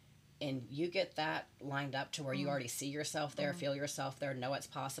 And you get that lined up to where you already see yourself there, feel yourself there, know it's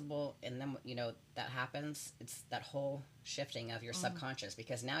possible, and then, you know, that happens. It's that whole shifting of your subconscious,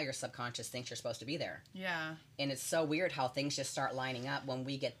 because now your subconscious thinks you're supposed to be there. Yeah. And it's so weird how things just start lining up when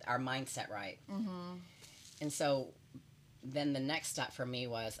we get our mindset right. And so then the next step for me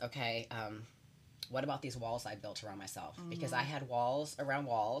was, okay, what about these walls I built around myself? Because I had walls around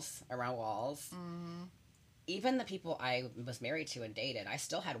walls around walls. Even the people I was married to and dated, I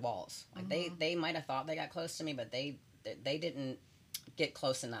still had walls. Like they might have thought they got close to me, but they didn't get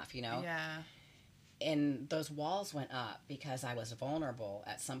close enough, you know? Yeah. And those walls went up because I was vulnerable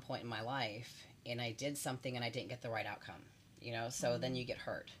at some point in my life, and I did something and I didn't get the right outcome, you know? So then you get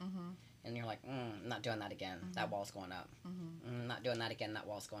hurt. And you're like, I'm not doing that again. That wall's going up. Not doing that again. That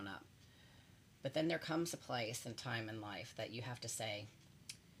wall's going up. But then there comes a place and time in life that you have to say,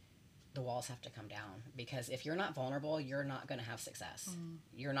 the walls have to come down, because if you're not vulnerable, you're not going to have success.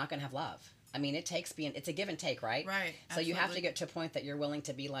 You're not going to have love. I mean, it's a give and take, right? Right. So absolutely. You have to get to a point that you're willing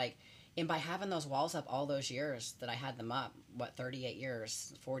to be like, and by having those walls up all those years that I had them up, 38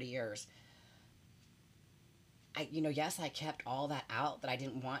 years, 40 years, yes, I kept all that out that I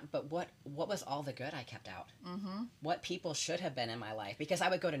didn't want, but what was all the good I kept out? What people should have been in my life? Because I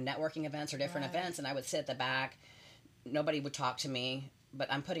would go to networking events or different events, and I would sit at the back. Nobody would talk to me. But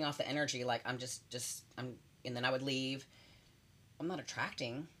I'm putting off the energy, like I'm and then I would leave. I'm not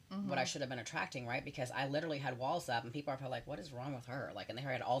attracting what I should have been attracting, right? Because I literally had walls up, and people are probably like, what is wrong with her? Like, and they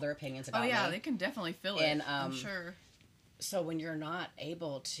had all their opinions about me. Oh, yeah, they can definitely feel it, I'm sure. So when you're not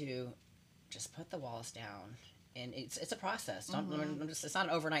able to just put the walls down. And it's a process. It's not an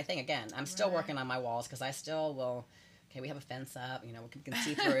overnight thing. Again, I'm still working on my walls because I still will. Okay, we have a fence up. You know, we can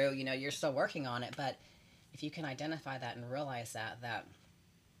see through. You know, you're still working on it. But if you can identify that and realize that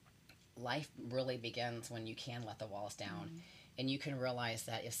life really begins when you can let the walls down, and you can realize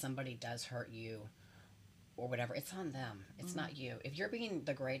that if somebody does hurt you or whatever, it's on them. It's not you. If you're being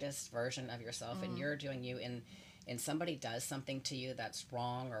the greatest version of yourself and you're doing you, and somebody does something to you that's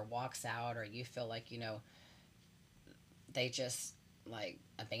wrong or walks out, or you feel like, you know, they just like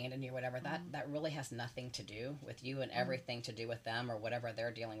abandon you or whatever, that really has nothing to do with you and everything to do with them or whatever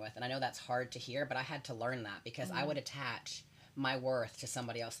they're dealing with. And I know that's hard to hear, but I had to learn that because I would attach my worth to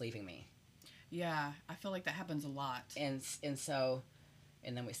somebody else leaving me. Yeah, I feel like that happens a lot. And so,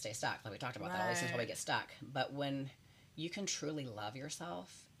 and then we stay stuck. Like we talked about that, at least until we get stuck. But when you can truly love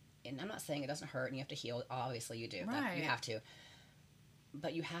yourself, and I'm not saying it doesn't hurt and you have to heal. Obviously you do. Right. You have to.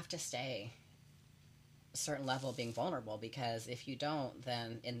 But you have to stay a certain level of being vulnerable, because if you don't,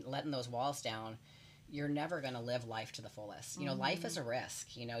 then in letting those walls down, you're never going to live life to the fullest. You know, life is a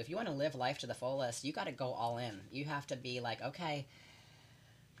risk. You know, if you want to live life to the fullest, you got to go all in. You have to be like, okay,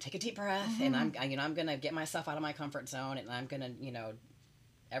 take a deep breath, and I'm going to get myself out of my comfort zone, and I'm going to, you know,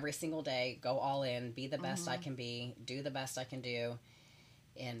 every single day go all in, be the best I can be, do the best I can do.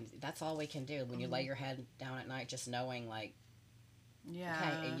 And that's all we can do. When you lay your head down at night, just knowing like,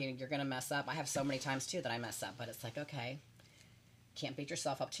 okay, you're going to mess up. I have so many times too that I mess up, but it's like, okay, can't beat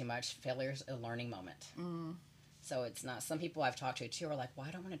yourself up too much. Failure's a learning moment. So it's not, some people I've talked to too are like, well,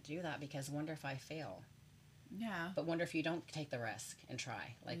 I don't want to do that because I wonder if I fail. Yeah. But wonder if you don't take the risk and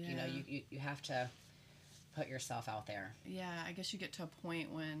try. Like, you know, you have to put yourself out there. Yeah, I guess you get to a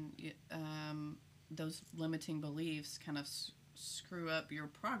point when those limiting beliefs kind of screw up your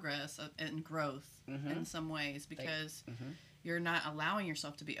progress and growth in some ways, because you're not allowing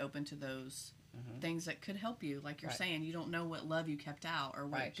yourself to be open to those things that could help you. Like you're saying, you don't know what love you kept out or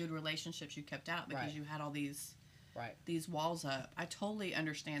what good relationships you kept out because you had all these walls up. I totally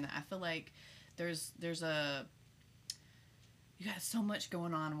understand that. I feel like there's a, you got so much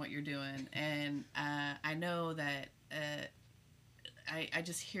going on in what you're doing, and I know that I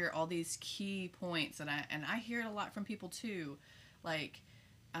just hear all these key points, and I hear it a lot from people too. Like,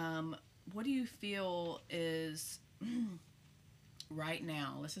 what do you feel is right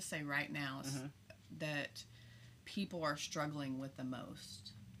now? Let's just say right now that people are struggling with the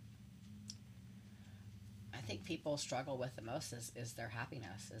most. I think people struggle with the most is their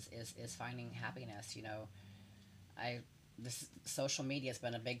happiness, is finding happiness. You know, this social media has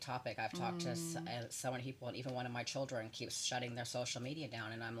been a big topic. I've talked to so many people, and even one of my children keeps shutting their social media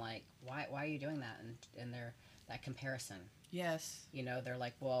down, and I'm like, why are you doing that? And they're that comparison. Yes. You know, they're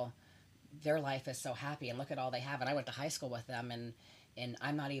like, well, their life is so happy, and look at all they have. And I went to high school with them, and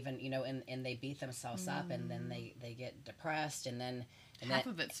I'm not even, you know, and they beat themselves up, and then they get depressed, and then half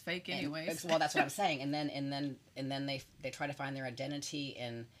of it's fake anyways. Well, that's what I'm saying. And then they try to find their identity,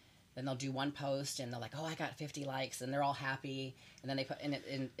 and then they'll do one post, and they're like, oh, I got 50 likes, and they're all happy. And then they put in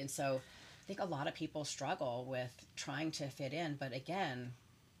it, and so I think a lot of people struggle with trying to fit in. But again,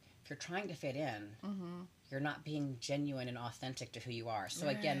 if you're trying to fit in, you're not being genuine and authentic to who you are. So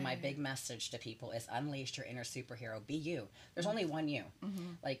again, my big message to people is unleash your inner superhero. Be you. There's only one you.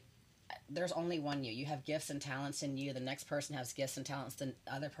 Like, there's only one you. You have gifts and talents in you. The next person has gifts and talents that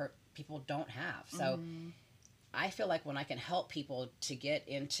other people don't have. So I feel like when I can help people to get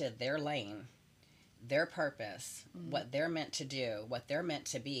into their lane, their purpose, what they're meant to do, what they're meant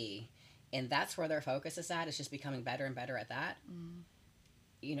to be, and that's where their focus is at, it's just becoming better and better at that,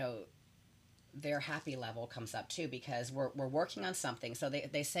 you know, their happy level comes up too, because we're working on something. So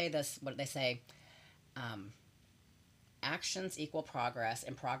they say this, what they say, actions equal progress,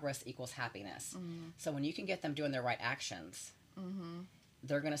 and progress equals happiness. So when you can get them doing their right actions,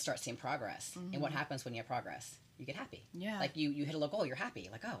 they're going to start seeing progress. And what happens when you have progress? You get happy. Yeah. Like you hit a little goal, you're happy.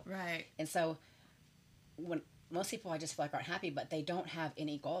 Like, oh. Right. And so when most people I just feel like aren't happy, but they don't have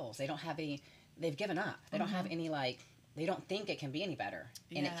any goals. They don't have any, they've given up. They don't have any, like, they don't think it can be any better.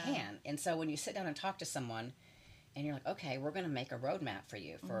 And it can. And so when you sit down and talk to someone and you're like, okay, we're going to make a roadmap for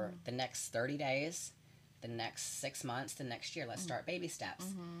you for the next 30 days, the next 6 months, the next year. Let's start baby steps.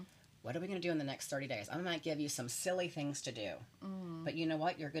 What are we going to do in the next 30 days? I'm going to give you some silly things to do. But you know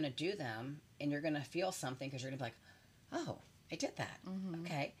what? You're going to do them, and you're going to feel something, because you're going to be like, oh, I did that.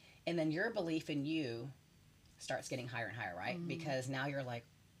 Okay. And then your belief in you starts getting higher and higher, right? Because now you're like,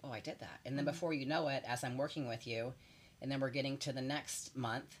 oh, I did that. And then before you know it, as I'm working with you, and then we're getting to the next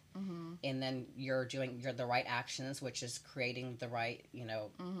month, and then you're doing the right actions, which is creating the right, you know,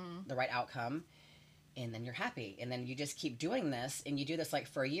 the right outcome. and then you're happy, and then you just keep doing this, and you do this like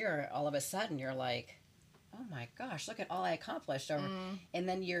for a year. All of a sudden you're like, oh my gosh, look at all I accomplished over. And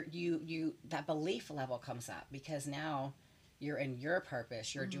then you that belief level comes up, because now you're in your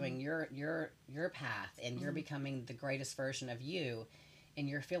purpose, you're doing your path, and you're becoming the greatest version of you, and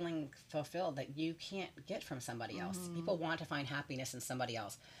you're feeling fulfilled that you can't get from somebody else. People want to find happiness in somebody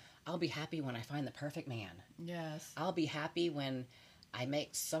else. I'll be happy when I find the perfect man. Yes. I'll be happy when I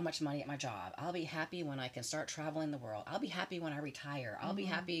make so much money at my job. I'll be happy when I can start traveling the world. I'll be happy when I retire. I'll be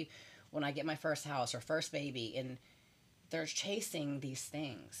happy when I get my first house or first baby. And they're chasing these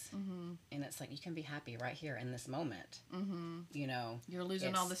things. And it's like, you can be happy right here in this moment. You know, you're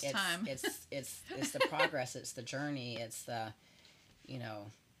losing all this time. It's the progress. It's the journey. It's the, you know,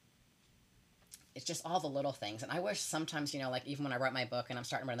 it's just all the little things. And I wish sometimes, you know, like even when I write my book and I'm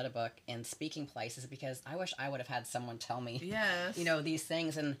starting to write another book and speaking places, because I wish I would have had someone tell me, yes, you know, these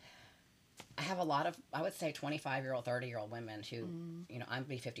things. And I have a lot of, I would say 25-year-old, 30-year-old women who, you know, I'm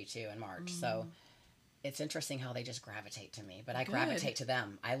be 52 in March. So it's interesting how they just gravitate to me, but I gravitate to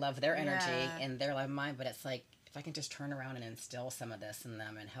them. I love their energy and their love mine, but it's like, if I can just turn around and instill some of this in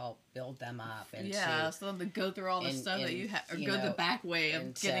them and help build them up, and so to go through all the stuff that you have, or go the back way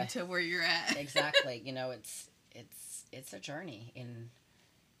of getting to where you're at. Exactly. You know, it's a journey in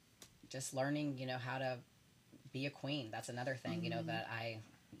just learning, you know, how to be a queen. That's another thing, you know, that I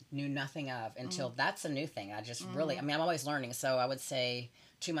knew nothing of until that's a new thing. I just really, I mean, I'm always learning. So I would say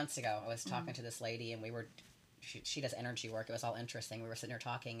 2 months ago, I was talking to this lady, and she does energy work. It was all interesting. We were sitting there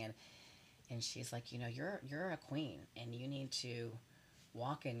talking, and she's like, you know, you're a queen, and you need to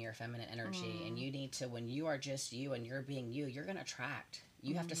walk in your feminine energy, and you need to, when you are just you and you're being you, you're going to attract.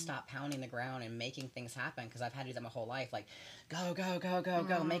 You have to stop pounding the ground and making things happen, because I've had to do that my whole life, like, go, go, go, go,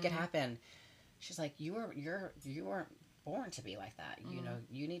 go, make it happen. She's like, you weren't born to be like that. You know,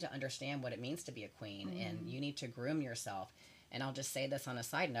 you need to understand what it means to be a queen, and you need to groom yourself. And I'll just say this on a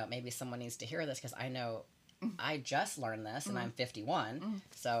side note, maybe someone needs to hear this, because I know I just learned this, and I'm 51,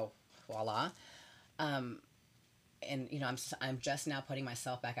 so voila. And you know, I'm just now putting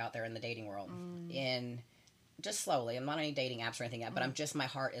myself back out there in the dating world, in just slowly. I'm not on any dating apps or anything yet, but I'm just, my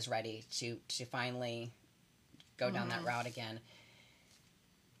heart is ready to finally go down that route again.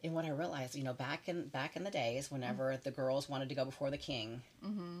 And what I realized, you know, back in the days, whenever the girls wanted to go before the king,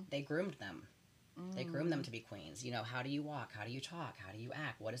 they groomed them. They groomed them to be queens. You know, how do you walk? How do you talk? How do you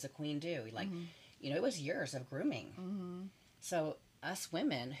act? What does a queen do? Like, you know, it was years of grooming. So us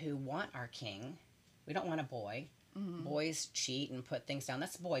women who want our king, we don't want a boy. Boys cheat and put things down.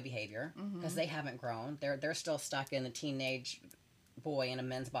 That's boy behavior, because they haven't grown. They're still stuck in the teenage boy in a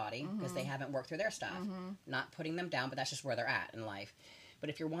men's body, because they haven't worked through their stuff. Not putting them down, but that's just where they're at in life. But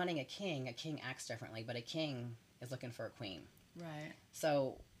if you're wanting a king acts differently, but a king is looking for a queen. Right.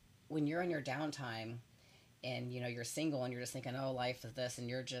 So when you're in your downtime and, you know, you're single and you're just thinking, oh, life is this, and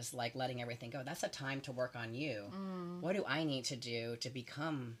you're just like letting everything go, that's a time to work on you. What do I need to do to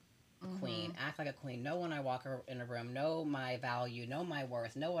become a queen, act like a queen, know when I walk in a room, know my value, know my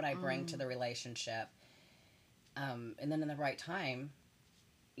worth, know what I bring to the relationship. And then in the right time,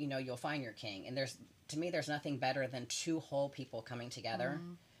 you know, you'll find your king. And to me, there's nothing better than two whole people coming together.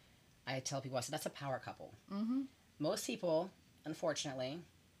 I tell people, I said, that's a power couple. Most people, unfortunately,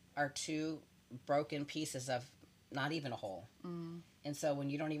 are two broken pieces of not even a whole. And so when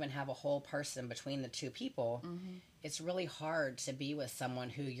you don't even have a whole person between the two people, it's really hard to be with someone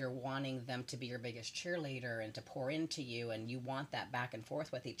who you're wanting them to be your biggest cheerleader and to pour into you, and you want that back and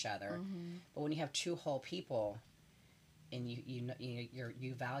forth with each other. But when you have two whole people, and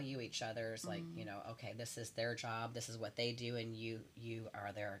you value each other's, like, you know, okay, this is their job, this is what they do, and you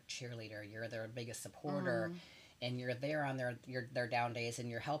are their cheerleader, you're their biggest supporter, and you're there on their down days, and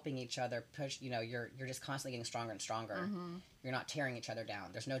you're helping each other push, you know, you're just constantly getting stronger and stronger. You're not tearing each other down.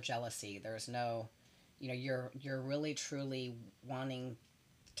 There's no jealousy. There's no, you know, you're really truly wanting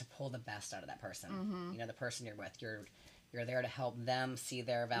to pull the best out of that person. You know, the person you're with, you're there to help them see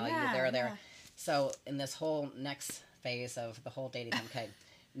their value. They're there. So in this whole next phase of the whole dating thing, okay,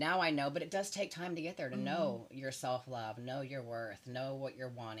 now I know, but it does take time to get there, to know your self-love, know your worth, know what you're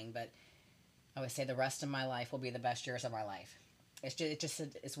wanting. But I would say the rest of my life will be the best years of my life.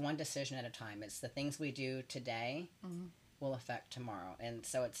 It's one decision at a time. It's the things we do today will affect tomorrow. And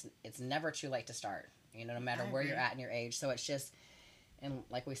so it's never too late to start, you know, no matter where you're at in your age. So it's just, and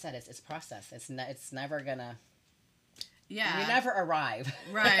like we said, it's process. It's never gonna, you never arrive.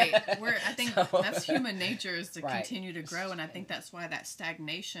 Right. I think that's human nature, is to continue to grow. And I think that's why that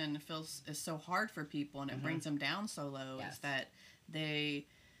stagnation is so hard for people, and it brings them down so low, is that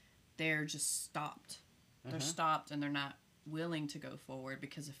they're just stopped. They're stopped, and they're not willing to go forward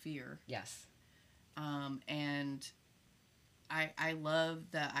because of fear. Yes. And I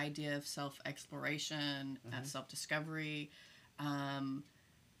love the idea of self-exploration, self-discovery.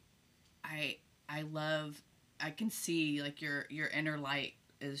 I love, I can see like your inner light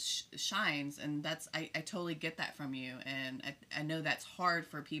shines, and I totally get that from you, and I know that's hard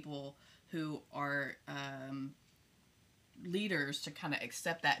for people who are leaders to kind of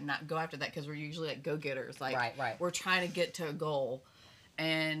accept that and not go after that, because we're usually like go-getters, like right. We're trying to get to a goal,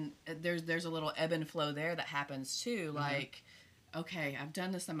 and there's a little ebb and flow there that happens too, like, okay, I've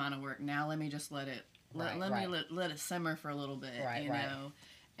done this amount of work, now let me just let it let it simmer for a little bit, you know.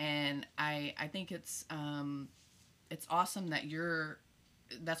 And I think it's awesome that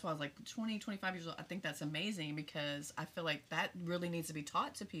that's why I was like 20, 25 years old. I think that's amazing, because I feel like that really needs to be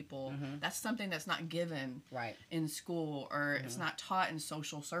taught to people. That's something that's not given in school, or it's not taught in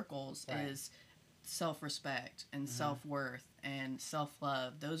social circles, is self-respect and self-worth and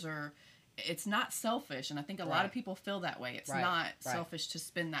self-love. It's not selfish, and I think a lot of people feel that way. It's not selfish to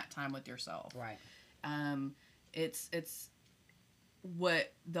spend that time with yourself. It's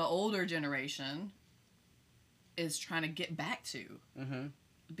what the older generation is trying to get back to,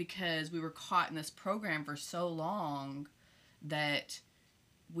 because we were caught in this program for so long that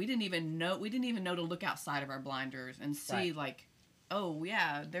we didn't even know to look outside of our blinders and see, like, oh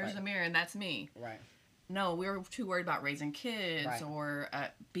yeah, there's a mirror and that's me. No, we were too worried about raising kids, or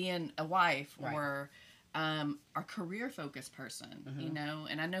being a wife, or a career focused person, you know.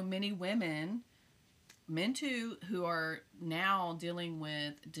 And I know many women, men too, who are now dealing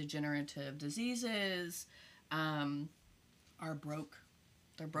with degenerative diseases, are broke.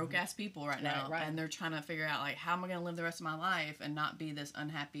 They're broke ass people right now, and they're trying to figure out, like, how am I going to live the rest of my life and not be this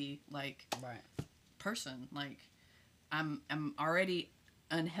unhappy, like, person? Like, I'm already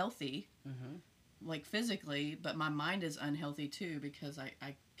unhealthy, like, physically, but my mind is unhealthy too, because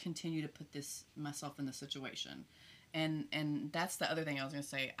I continue to put myself in this situation. And that's the other thing I was going to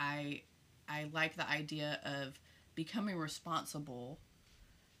say. I like the idea of becoming responsible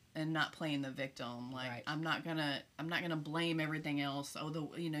and not playing the victim. Like, I'm not gonna blame everything else.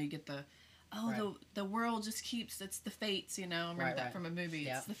 You get the world just keeps, it's the fates, you know. I remember that from a movie.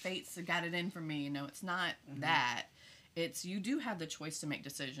 It's the fates that got it in for me, you know. It's not that. It's, you do have the choice to make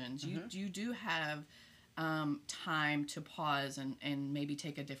decisions. You do have time to pause and maybe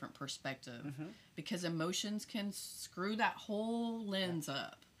take a different perspective, because emotions can screw that whole lens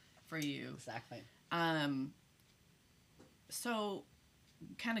up for you. Exactly. So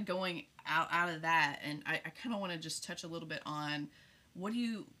kind of going out of that, and I kind of want to just touch a little bit on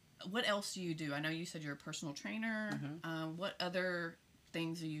what else do you do? I know you said you're a personal trainer. What other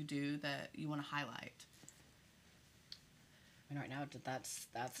things do you do that you want to highlight? I mean, right now, that's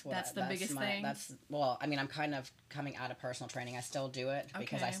the biggest thing. Well, I mean, I'm kind of coming out of personal training. I still do it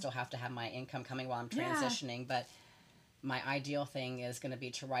because I still have to have my income coming while I'm transitioning. But my ideal thing is going to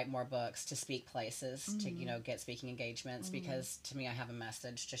be to write more books, to speak places, to get speaking engagements, because to me, I have a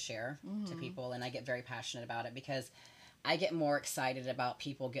message to share to people, and I get very passionate about it, because I get more excited about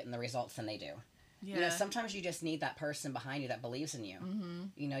people getting the results than they do. Yeah. You know, sometimes you just need that person behind you that believes in you.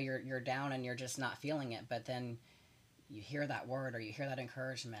 You know, you're down and you're just not feeling it, but then you hear that word or you hear that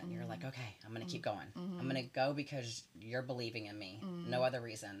encouragement, and you're like, okay, I'm going to keep going. I'm going to go because you're believing in me, no other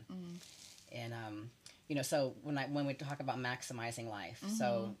reason. And you know, so when we talk about maximizing life,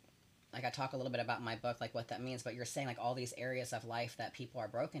 so like I talk a little bit about my book, like what that means, but you're saying like all these areas of life that people are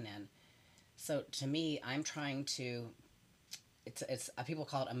broken in. So to me, I'm trying to, it's people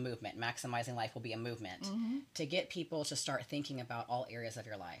call it a movement. Maximizing life will be a movement to get people to start thinking about all areas of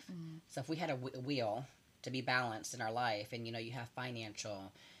your life. So if we had a wheel to be balanced in our life, and you know, you have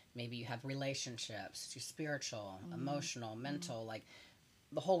financial, maybe you have relationships, your spiritual, emotional, mental, like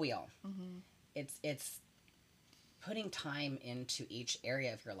the whole wheel. It's putting time into each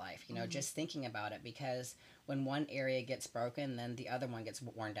area of your life, you know, just thinking about it, because when one area gets broken, then the other one gets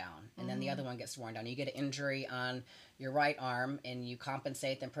worn down, and then the other one gets worn down. You get an injury on your right arm and you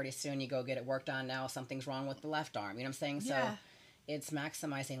compensate, then pretty soon you go get it worked on. Now something's wrong with the left arm. You know what I'm saying? So it's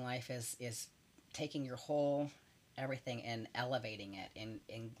maximizing life is taking your whole everything and elevating it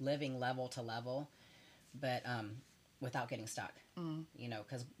and living level to level, but without getting stuck. You know,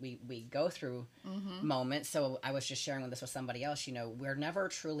 because we go through moments. So I was just sharing this with somebody else, you know, we're never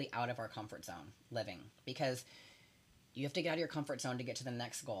truly out of our comfort zone living, because you have to get out of your comfort zone to get to the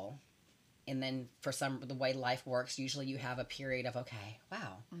next goal. And then for the way life works, usually you have a period of, okay,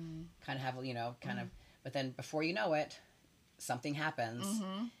 wow, kind of have, you know, but then before you know it, something happens,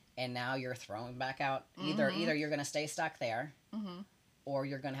 and now you're thrown back out. Either you're going to stay stuck there, or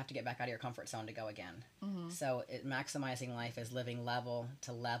you're going to have to get back out of your comfort zone to go again. So maximizing life is living level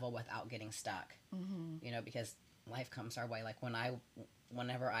to level without getting stuck. You know, because life comes our way. Like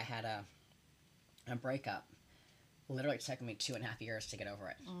whenever I had a breakup, literally it took me 2.5 years to get over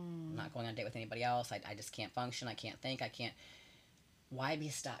it. I'm not going on a date with anybody else. I just can't function. I can't think. I can't. Why be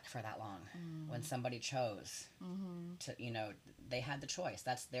stuck for that long when somebody chose to, you know, they had the choice.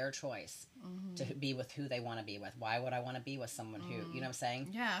 That's their choice to be with who they want to be with. Why would I want to be with someone who, you know what I'm saying?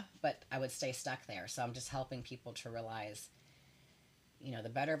 Yeah. But I would stay stuck there. So I'm just helping people to realize, you know, the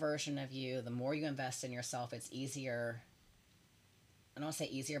better version of you, the more you invest in yourself, it's easier. I don't want to say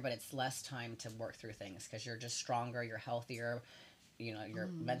easier, but it's less time to work through things because you're just stronger, you're healthier, you know, you're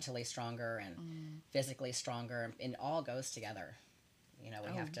mentally stronger and physically stronger, and it all goes together. You know,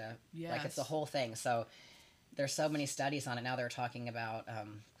 we have to, like, it's the whole thing. So there's so many studies on it now. They're talking about,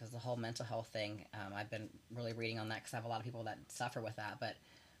 because the whole mental health thing, I've been really reading on that because I have a lot of people that suffer with that. But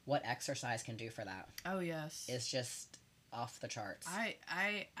what exercise can do for that? Oh, yes. Is just off the charts.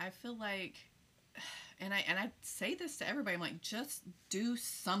 I feel like, and I say this to everybody, I'm like, just do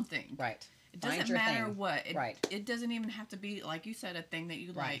something. Right. It doesn't matter what. Right. It doesn't even have to be, like you said, a thing that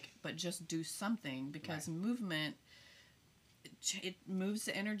you like, but just do something because movement, it moves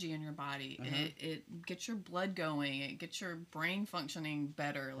the energy in your body. It gets your blood going. It gets your brain functioning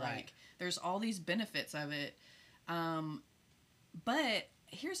better. Like there's all these benefits of it. But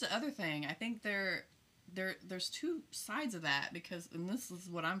here's the other thing. I think there's two sides of that because, and this is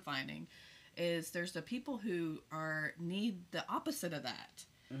what I'm finding, is there's the people who need the opposite of that.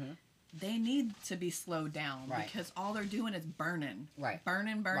 They need to be slowed down because all they're doing is burning.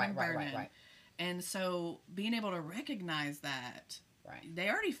 Burning. And so being able to recognize that, they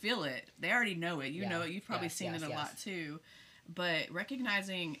already feel it. They already know it. You know it. You've probably seen it a lot too. But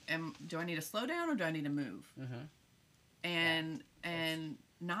recognizing, do I need to slow down or do I need to move? And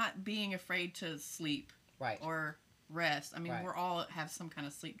not being afraid to sleep or rest. I mean, we're all have some kind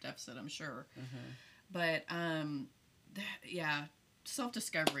of sleep deficit, I'm sure. But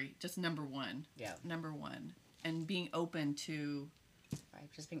self-discovery, just number one. Number one. And being open to...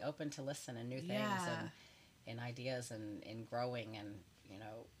 just being open to listen and new things and ideas and growing, and you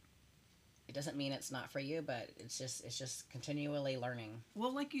know, it doesn't mean it's not for you, but it's just continually learning.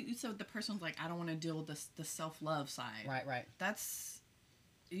 Well, like you said, the person's like, I don't want to deal with the self-love side. Right. That's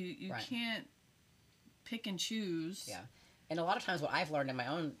you can't pick and choose. And a lot of times what I've learned in my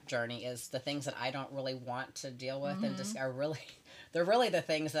own journey is the things that I don't really want to deal with and just they're really the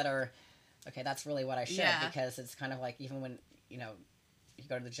things that are okay, that's really what I should, because it's kind of like, even when, you know, you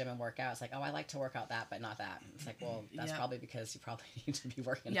go to the gym and work out, it's like, oh, I like to work out that, but not that. It's like, well, that's probably because you probably need to be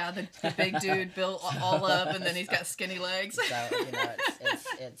working. The big dude built all up, and then he's got skinny legs. So, you know,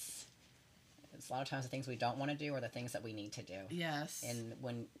 it's a lot of times the things we don't want to do are the things that we need to do. Yes. And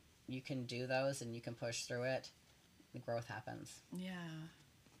when you can do those and you can push through it, the growth happens. Yeah.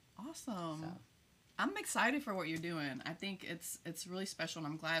 Awesome. So. I'm excited for what you're doing. I think it's really special,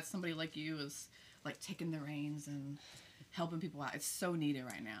 and I'm glad somebody like you is like taking the reins and helping people out. It's so needed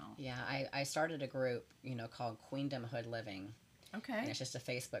right now. Yeah, I started a group, you know, called Queendomhood Living. Okay. And it's just a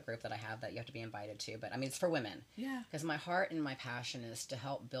Facebook group that I have that you have to be invited to. But I mean, it's for women. Yeah. Because my heart and my passion is to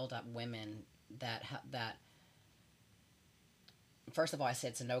help build up women that first of all, I say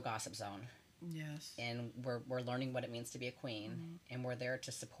it's a no gossip zone. Yes. And we're learning what it means to be a queen, and we're there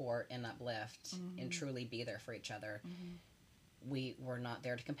to support and uplift and truly be there for each other. We're not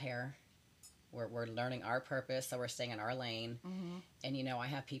there to compare. We're learning our purpose, so we're staying in our lane. And you know, I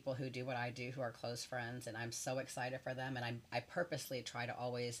have people who do what I do who are close friends, and I'm so excited for them. And I purposely try to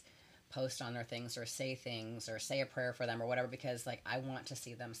always post on their things or say a prayer for them or whatever, because like I want to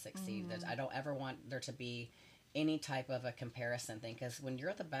see them succeed. I don't ever want there to be any type of a comparison thing, because when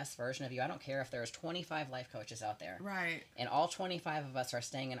you're the best version of you, I don't care if there's 25 life coaches out there, right, and all 25 of us are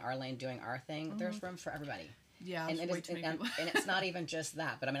staying in our lane doing our thing. There's room for everybody. Yeah. And it's not even just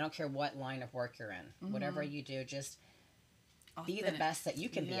that, but I mean, I don't care what line of work you're in. Whatever you do, just be the best that you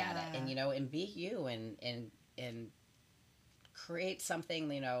can be at it, and you know, and be you, and create something,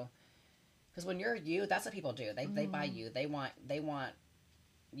 you know, because when you're you, that's what people do. They buy you. They want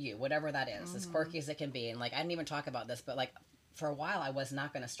you, whatever that is, as quirky as it can be. And like, I didn't even talk about this, but like for a while I was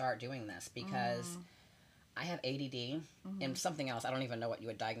not going to start doing this because I have ADD and something else. I don't even know what you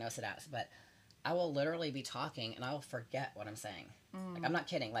would diagnose it as, but I will literally be talking and I will forget what I'm saying. Like, I'm not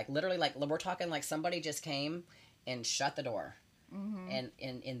kidding. Like literally, like we're talking like somebody just came and shut the door. And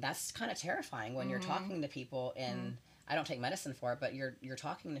that's kind of terrifying when you're talking to people, and I don't take medicine for it, but you're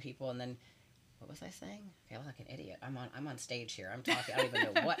talking to people, and then what was I saying? Okay, I look like an idiot. I'm on stage here. I'm talking. I don't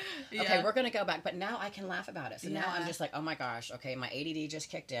even know what. Yeah. Okay, we're gonna go back, but now I can laugh about it. So now I'm Yeah. just like, oh my gosh. Okay, my ADD just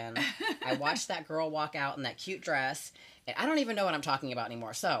kicked in. I watched that girl walk out in that cute dress, and I don't even know what I'm talking about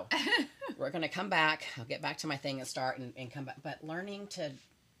anymore. So we're gonna come back. I'll get back to my thing and start and come back. But learning to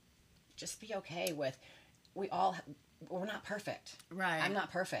just be okay with, we're not perfect. Right. I'm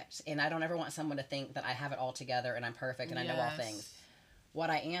not perfect, and I don't ever want someone to think that I have it all together and I'm perfect and I know all things. What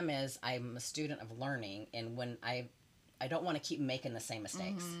I am is I'm a student of learning, and when I don't want to keep making the same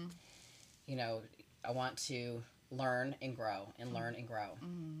mistakes. Mm-hmm. You know, I want to learn and grow and learn and grow.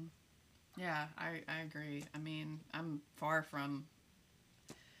 Mm-hmm. Yeah, I agree. I mean, I'm far from.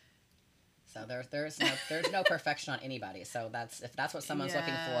 So there's no perfection on anybody. So if that's what someone's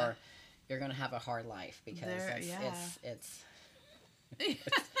looking for, you're gonna have a hard life, because it's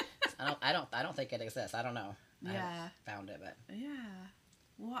I don't think it exists. I don't know. I haven't found it, but yeah.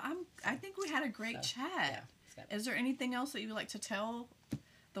 Well, I think we had a great chat. Yeah, is there anything else that you would like to tell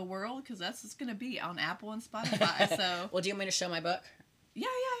the world? Because that's what's going to be on Apple and Spotify. So. Well, do you want me to show my book? Yeah.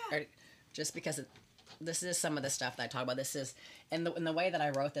 Or just because this is some of the stuff that I talk about. This is in the way that I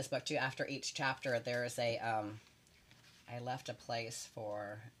wrote this book too. After each chapter, there is I left a place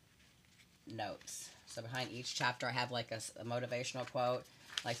for notes. So behind each chapter, I have like a motivational quote.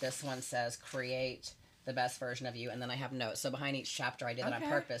 Like this one says, "Create the best version of you," and then I have notes. So behind each chapter, I did that on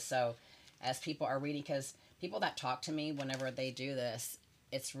purpose. So as people are reading, because people that talk to me whenever they do this,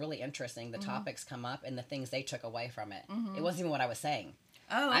 it's really interesting. The topics come up and the things they took away from it. It wasn't even what I was saying.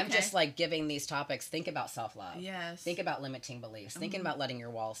 Oh, okay. I'm just like giving these topics. Think about self-love. Yes. Think about limiting beliefs. Thinking about letting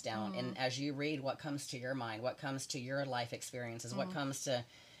your walls down. And as you read, what comes to your mind, what comes to your life experiences, what comes to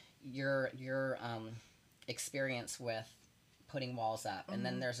your experience with putting walls up, and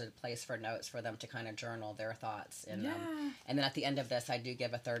then there's a place for notes for them to kind of journal their thoughts, and then at the end of this I do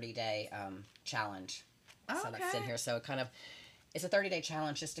give a 30-day challenge. So that's in here. So it's a 30-day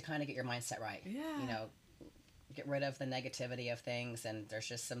challenge just to kind of get your mindset right. You know, get rid of the negativity of things, and there's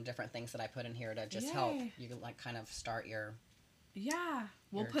just some different things that I put in here to just help you like kind of start your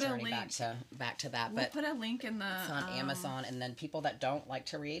we'll put a link back to that. We'll but put a link in the it's on Amazon, and then people that don't like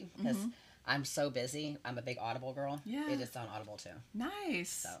to read, because I'm so busy. I'm a big Audible girl. Yeah. It is on Audible too.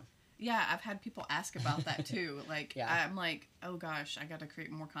 Nice. So. Yeah, I've had people ask about that too. Like, Yeah. I'm like, oh gosh, I got to create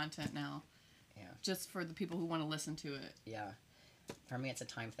more content now. Yeah. Just for the people who want to listen to it. Yeah. For me, it's a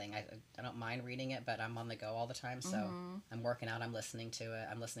time thing. I don't mind reading it, but I'm on the go all the time. So I'm working out, I'm listening to it.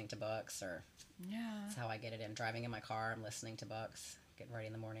 I'm listening to books, or that's how I get it in. Driving in my car, I'm listening to books. Getting ready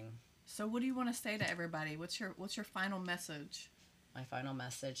in the morning. So what do you want to say to everybody? What's your final message? My final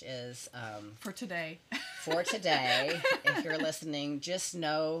message is for today. For today, if you're listening, just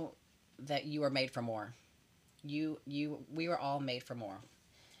know that you are made for more. We were all made for more,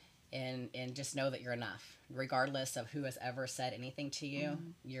 and just know that you're enough, regardless of who has ever said anything to you.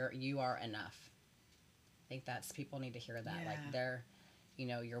 You are enough. I think that's, people need to hear that. Like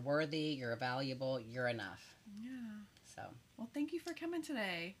you're worthy, you're valuable, you're enough. Yeah. So. Well, thank you for coming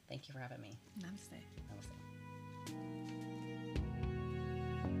today. Thank you for having me. Namaste. Namaste.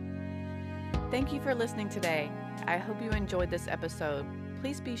 Thank you for listening today. I hope you enjoyed this episode.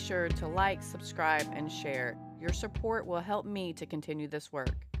 Please be sure to like, subscribe, and share. Your support will help me to continue this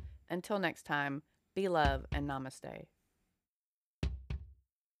work. Until next time, be love and namaste.